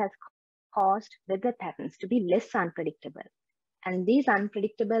change has caused weather patterns to be less unpredictable. And these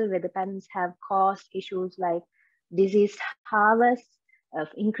unpredictable weather patterns have caused issues like diseased harvests,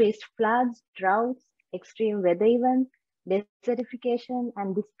 increased floods, droughts, extreme weather events, desertification,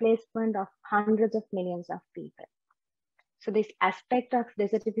 and displacement of hundreds of millions of people. So this aspect of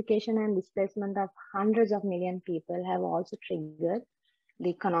desertification and displacement of hundreds of million people have also triggered the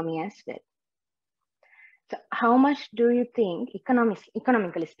economy as well. So how much do you think,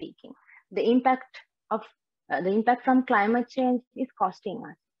 economically speaking, the impact from climate change is costing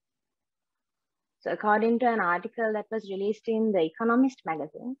us? So according to an article that was released in The Economist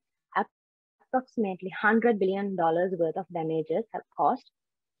magazine, approximately $100 billion worth of damages have caused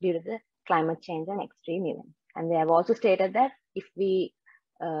due to the climate change and extreme events. And they have also stated that if we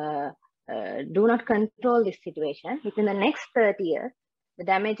do not control this situation, within the next 30 years, the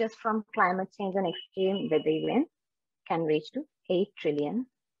damages from climate change and extreme weather events can reach to $8 trillion.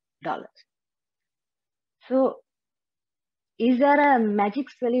 So is there a magic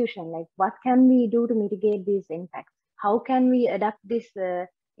solution? Like, what can we do to mitigate these impacts? How can we adapt this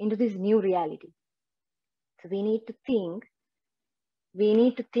into this new reality? So we need to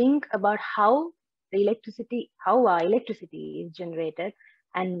think about how our electricity is generated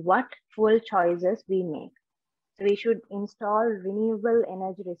and what fuel choices we make. So we should install renewable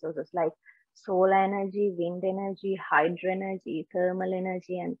energy resources like solar energy, wind energy, hydro energy, thermal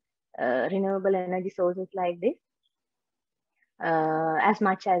energy, and renewable energy sources like this as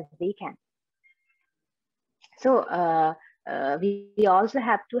much as we can. So we also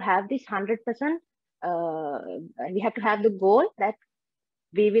have to have this 100%, we have to have the goal that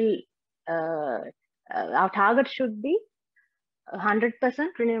we will, our target should be 100%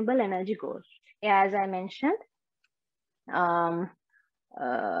 renewable energy goal. As I mentioned,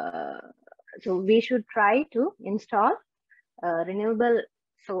 so we should try to install renewable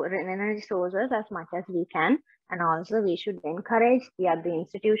energy sources as much as we can, and also we should encourage the other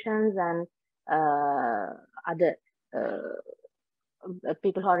institutions and other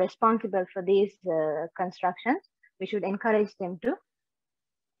people who are responsible for these constructions. We should encourage them to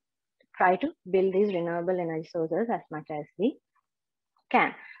try to build these renewable energy sources as much as we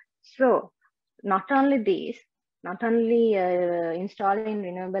can. So not only installing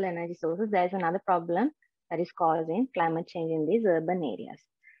renewable energy sources, there's another problem that is causing climate change in these urban areas.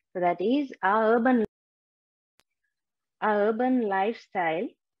 So that is our urban lifestyle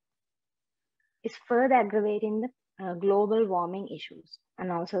is further aggravating the global warming issues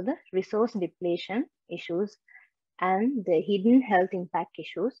and also the resource depletion issues and the hidden health impact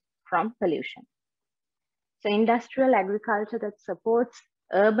issues from pollution. So industrial agriculture that supports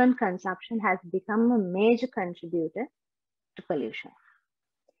urban consumption has become a major contributor to pollution.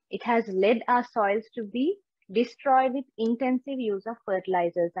 It has led our soils to be destroyed with intensive use of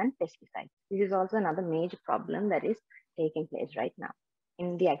fertilizers and pesticides. This is also another major problem that is taking place right now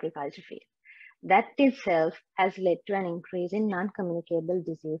in the agriculture field. That itself has led to an increase in non-communicable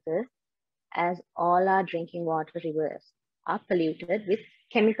diseases, as all our drinking water rivers are polluted with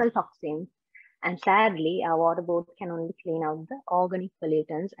chemical toxins. And sadly, our water board can only clean out the organic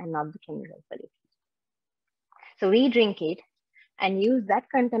pollutants and not the chemical pollutants. So we drink it and use that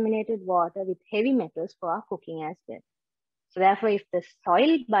contaminated water with heavy metals for our cooking as well. So therefore, if the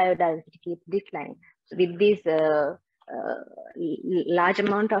soil biodiversity keeps declining, so with this large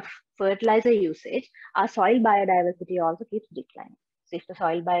amount of fertilizer usage, our soil biodiversity also keeps declining. So if the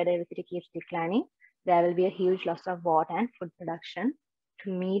soil biodiversity keeps declining, there will be a huge loss of water and food production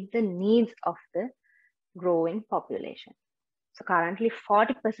to meet the needs of the growing population. So currently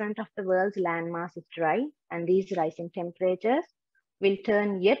 40% of the world's landmass is dry, and these rising temperatures will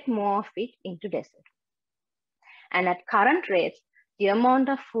turn yet more of it into desert. And at current rates, the amount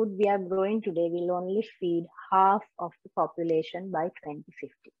of food we are growing today will only feed half of the population by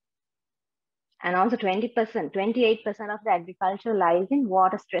 2050. And also 28% of the agriculture lies in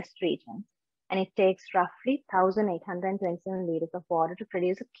water-stressed regions. And it takes roughly 1,827 liters of water to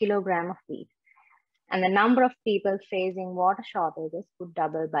produce a kilogram of wheat. And the number of people facing water shortages could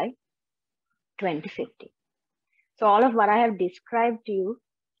double by 2050. So all of what I have described to you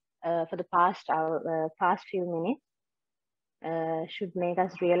for the past few minutes should make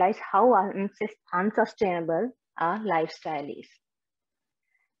us realize how unsustainable our lifestyle is.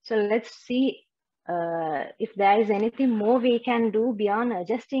 So let's see if there is anything more we can do beyond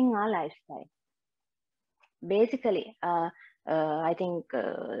adjusting our lifestyle. Basically, I think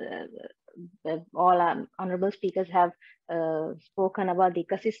all our honorable speakers have spoken about the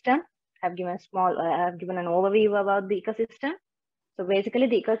ecosystem, have given an overview about the ecosystem. So basically,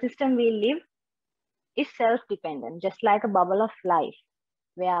 the ecosystem we live is self-dependent, just like a bubble of life,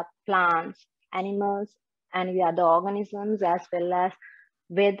 where plants, animals, and we other organisms, as well as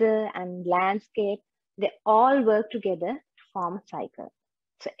weather and landscape, they all work together to form a cycle.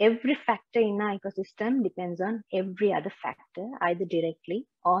 So every factor in our ecosystem depends on every other factor, either directly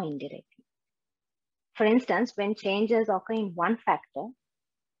or indirectly. For instance, when changes occur in one factor,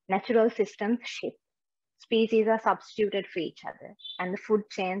 natural systems shift, species are substituted for each other, and the food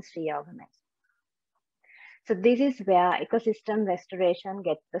chains reorganize. So this is where ecosystem restoration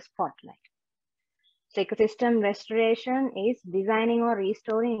gets the spotlight. So ecosystem restoration is designing or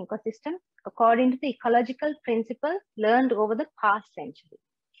restoring ecosystem according to the ecological principle learned over the past century.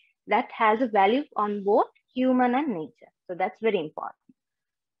 That has a value on both human and nature. So that's very important.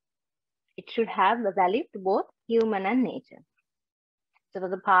 It should have a value to both human and nature. So for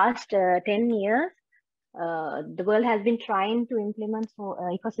the past 10 years, the world has been trying to implement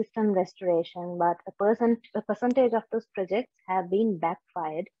ecosystem restoration, but a percentage of those projects have been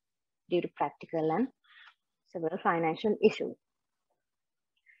backfired due to practical and several financial issues.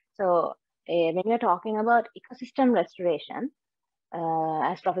 So when we are talking about ecosystem restoration,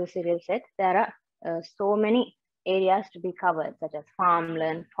 as Professor Cyril said, there are so many areas to be covered, such as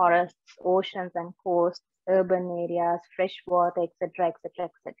farmland, forests, oceans and coasts, urban areas, fresh water, etc., etc.,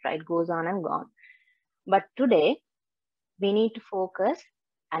 etc. It goes on and on. But today, we need to focus,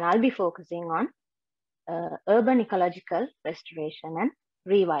 and I'll be focusing on urban ecological restoration and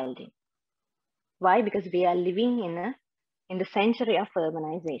rewilding. Why? Because we are living in the century of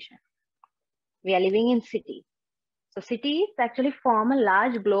urbanization. We are living in cities. So cities actually form a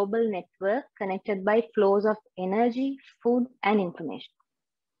large global network connected by flows of energy, food, and information.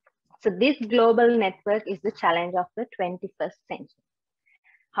 So this global network is the challenge of the 21st century.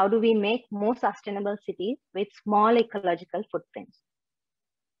 How do we make more sustainable cities with small ecological footprints?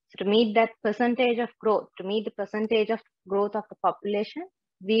 So to meet that percentage of growth, to meet the percentage of growth of the population,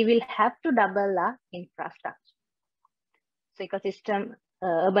 we will have to double our infrastructure. So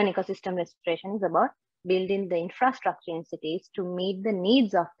urban ecosystem restoration is about building the infrastructure in cities to meet the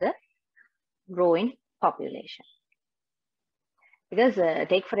needs of the growing population. Because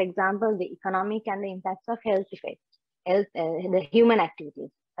take, for example, the economic and the impacts of health effects, the human activities,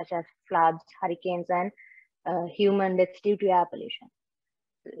 such as floods, hurricanes, and human deaths due to air pollution.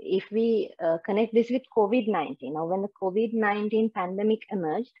 If we connect this with COVID-19, now when the COVID-19 pandemic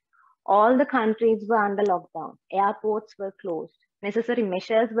emerged, all the countries were under lockdown, airports were closed, necessary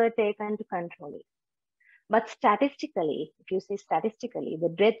measures were taken to control it. But statistically, if you see statistically,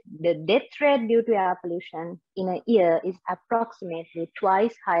 the death rate due to air pollution in a year is approximately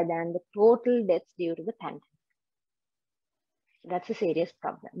twice higher than the total deaths due to the pandemic. That's a serious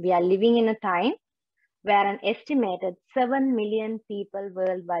problem. We are living in a time where an estimated 7 million people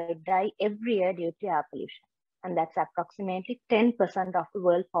worldwide die every year due to air pollution. And that's approximately 10% of the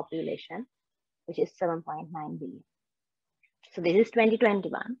world population, which is 7.9 billion. So this is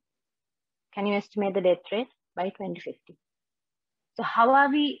 2021. Can you estimate the death rate by 2050? So how are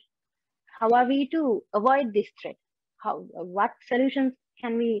we to avoid this threat? What solutions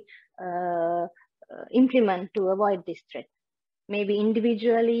can we implement to avoid this threat? Maybe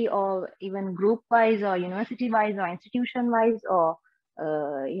individually, or even group-wise, or university-wise, or institution-wise, or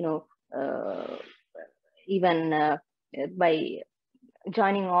even by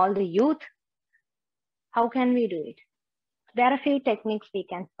joining all the youth. How can we do it? There are a few techniques we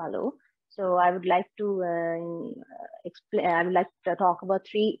can follow. So I would like to explain. I would like to talk about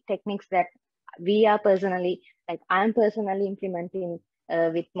 3 techniques that we are personally, I'm personally implementing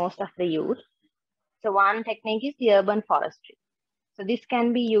with most of the youth. So one technique is the urban forestry. So this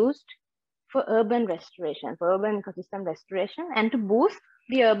can be used for urban restoration, for urban ecosystem restoration, and to boost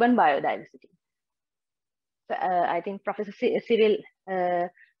the urban biodiversity. So, I think Professor Cyril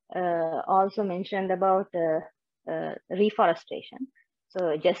also mentioned about reforestation.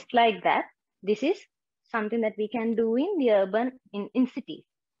 So just like that, this is something that we can do in the urban, in cities,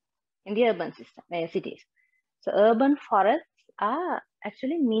 in the urban system, cities. So urban forests are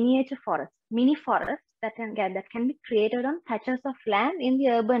actually miniature forests, mini forests that can be created on patches of land in the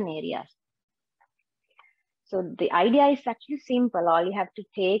urban areas. So the idea is actually simple. All you have to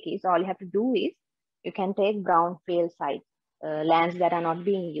do is, you can take brownfield sites, lands that are not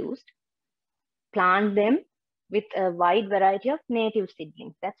being used, plant them with a wide variety of native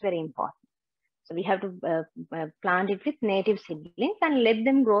seedlings. That's very important. So we have to plant it with native seedlings and let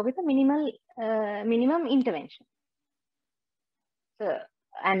them grow with a minimum intervention. So,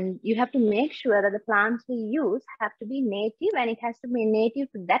 and you have to make sure that the plants we use have to be native, and it has to be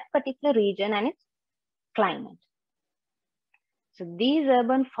native to that particular region and its climate. So these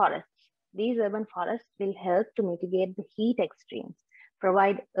urban forests will help to mitigate the heat extremes,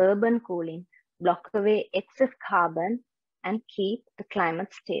 provide urban cooling, block away excess carbon, and keep the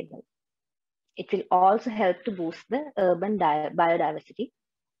climate stable. It will also help to boost the urban biodiversity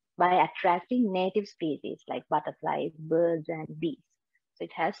by attracting native species like butterflies, birds, and bees. So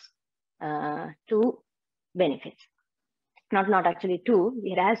it has two benefits. Not actually two,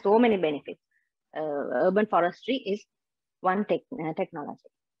 it has so many benefits. Urban forestry is one technology.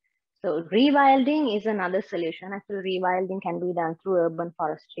 So rewilding is another solution. Actually, rewilding can be done through urban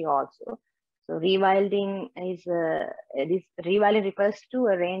forestry also. So rewilding refers to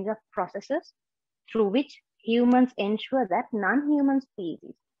a range of processes through which humans ensure that non-human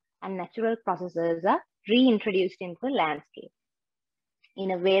species and natural processes are reintroduced into the landscape in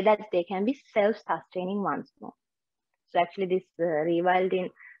a way that they can be self-sustaining once more. So actually this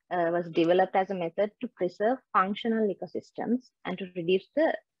rewilding was developed as a method to preserve functional ecosystems and to reduce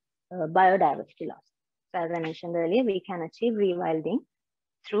the biodiversity loss. So as I mentioned earlier, we can achieve rewilding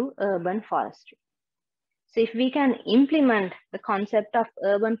through urban forestry. So if we can implement the concept of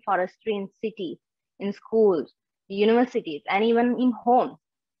urban forestry in cities, in schools, universities, and even in homes,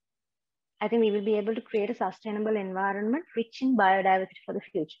 I think we will be able to create a sustainable environment rich in biodiversity for the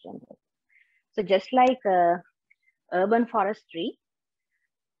future generations. So just like urban forestry,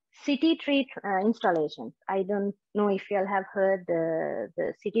 city tree installations. I don't know if you all have heard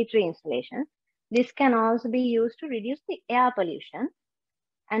the city tree installation. This can also be used to reduce the air pollution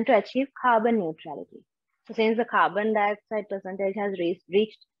and to achieve carbon neutrality. So since the carbon dioxide percentage has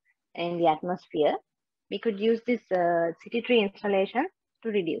reached in the atmosphere, we could use this city tree installation to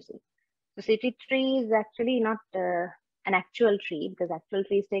reduce it. So city tree is actually not an actual tree, because actual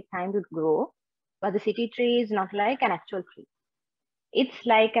trees take time to grow, but the city tree is not like an actual tree. It's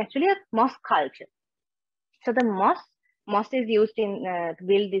like actually a moss culture. So the moss is used in to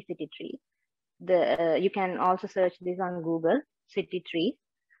build the city trees. You can also search this on Google, city trees.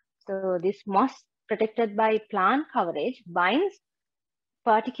 So this moss, protected by plant coverage, binds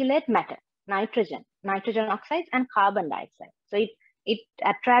particulate matter, nitrogen oxides, and carbon dioxide. So it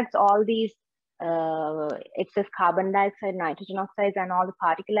attracts all these excess carbon dioxide, nitrogen oxides, and all the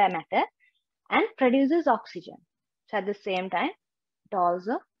particulate matter, and produces oxygen. So at the same time, it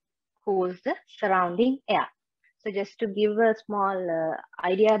also cools the surrounding air. So just to give a small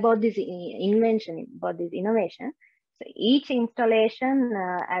idea about this invention, about this innovation. So each installation,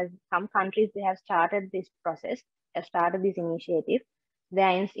 as some countries, they have started this process, have started this initiative.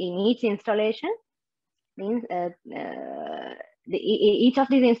 Then in each installation means each of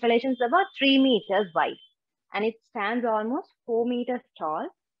these installations is about 3 meters wide, and it stands almost 4 meters tall,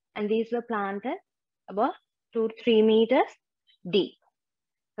 and these were planted about 2 to 3 meters deep.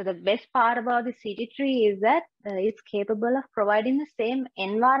 So the best part about the city tree is that it's capable of providing the same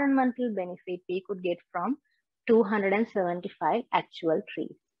environmental benefit we could get from 275 actual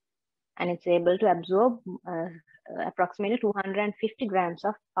trees. And it's able to absorb approximately 250 grams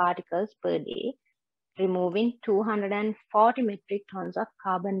of particles per day, removing 240 metric tons of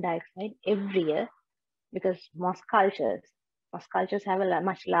carbon dioxide every year, because moss cultures have a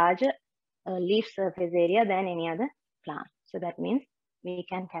much larger leaf surface area than any other plant. So that means we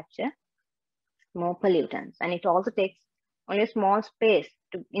can capture more pollutants, and it also takes only a small space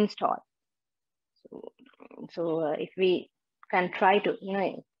to install. So if we can try to,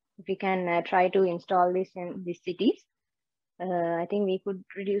 if we can try to install this in these cities, I think we could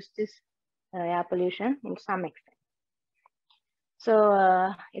reduce this air pollution in some extent.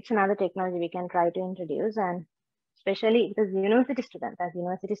 So it's another technology we can try to introduce, and especially because university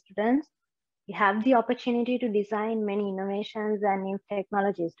students, we have the opportunity to design many innovations and new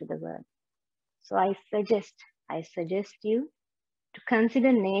technologies to the world. So I suggest you to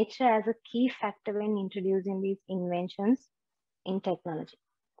consider nature as a key factor when introducing these inventions in technology.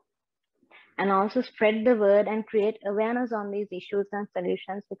 And also spread the word and create awareness on these issues and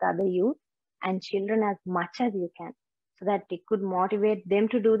solutions with other youth and children as much as you can, so that it could motivate them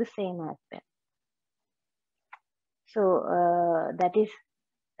to do the same as well. So that is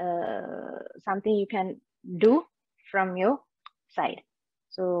something you can do from your side.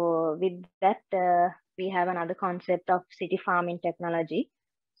 So with that, we have another concept of city farming technology.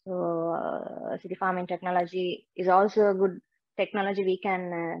 So city farming technology is also a good technology. We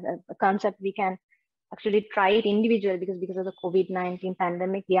can, a concept we can actually try it individually, because of the COVID-19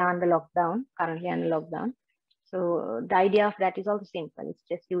 pandemic, we are under lockdown, currently under lockdown. So the idea of that is also simple. It's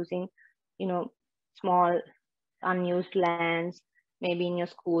just using, small unused lands, maybe in your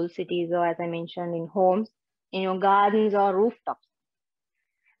school, cities, or as I mentioned, in homes, in your gardens or rooftops.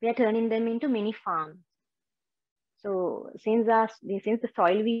 We are turning them into mini farms. So since the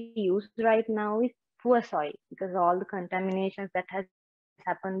soil we use right now is poor soil, because all the contaminations that has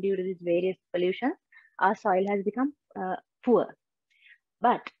happened due to these various pollutions, our soil has become poor.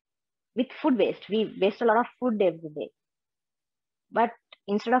 But with food waste, we waste a lot of food every day. But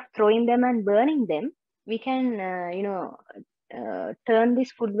instead of throwing them and burning them, we can, turn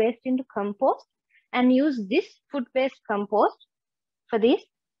this food waste into compost and use this food waste compost for these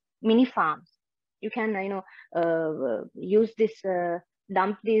mini farms. You can, use this,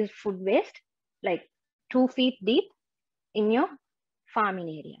 dump these food waste like 2 feet deep in your farming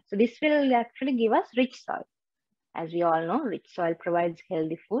area. So this will actually give us rich soil. As we all know, rich soil provides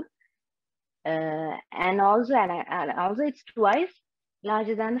healthy food. And also it's twice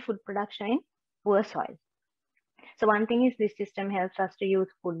larger than the food production in poor soil. So one thing is, this system helps us to use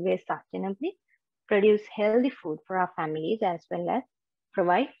food waste sustainably, produce healthy food for our families, as well as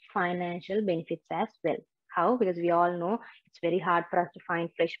provide financial benefits as well. How? Because we all know it's very hard for us to find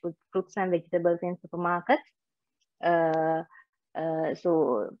fresh fruits and vegetables in supermarkets.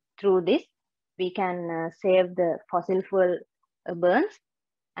 So through this, we can save the fossil fuel burns,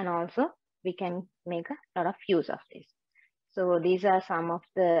 and also we can make a lot of use of this. So these are some of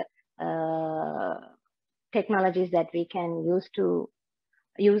the technologies that we can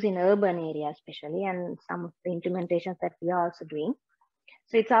use in urban areas especially, and some of the implementations that we are also doing.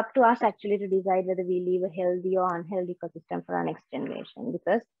 So it's up to us actually to decide whether we leave a healthy or unhealthy ecosystem for our next generation,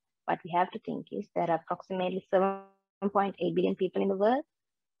 because what we have to think is there are approximately 7.8 billion people in the world,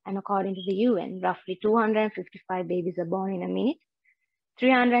 and according to the UN, roughly 255 babies are born in a minute,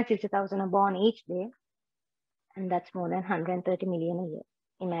 360,000 are born each day, and that's more than 130 million a year.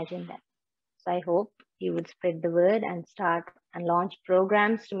 Imagine that. So I hope you would spread the word and start and launch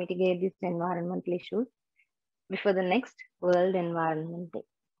programs to mitigate these environmental issues before the next World Environment Day.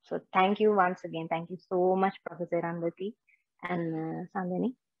 So thank you once again. Thank you so much, Professor Arundhati and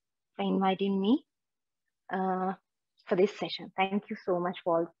Sandhini, for inviting me for this session. Thank you so much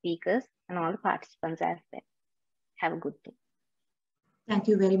for all the speakers and all the participants as well. Have a good day. Thank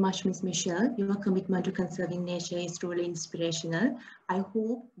you very much, Ms. Michelle. Your commitment to conserving nature is truly inspirational. I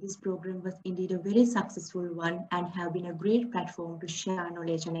hope this program was indeed a very successful one and have been a great platform to share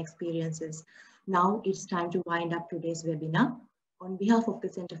knowledge and experiences. Now it's time to wind up today's webinar. On behalf of the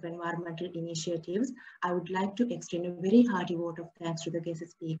Center for Environmental Initiatives, I would like to extend a very hearty vote of thanks to the guest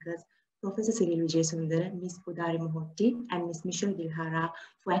speakers, Professor Cyril Wijesundara, Ms. Udari Mohotti, and Ms. Michelle Dilhara,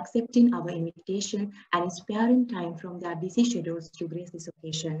 for accepting our invitation and sparing time from their busy schedules to grace this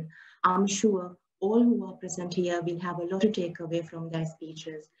occasion. I'm sure all who are present here will have a lot to take away from their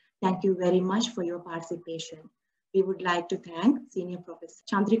speeches. Thank you very much for your participation. We would like to thank Senior Professor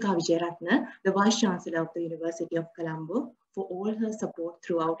Chandrika Wijeratne, the Vice Chancellor of the University of Colombo, for all her support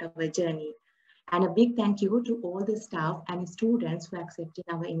throughout our journey. And a big thank you to all the staff and students for accepting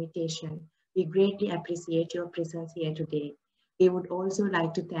our invitation. We greatly appreciate your presence here today. We would also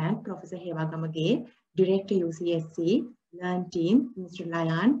like to thank Professor Hewagamage, Director UCSC, Learn Team, Mr.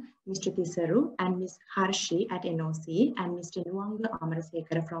 Layan, Mr. Tisaru, and Ms. Harshi at NOC, and Mr. Nuanga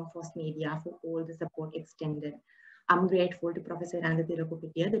Amarasekara from FOSS Media for all the support extended. I'm grateful to Professor Arundhati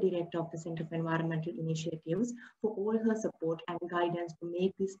Lokupitiya, the Director of the Center for Environmental Initiatives, for all her support and guidance to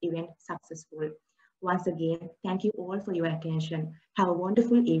make this event successful. Once again, thank you all for your attention. Have a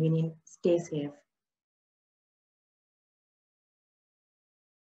wonderful evening. Stay safe.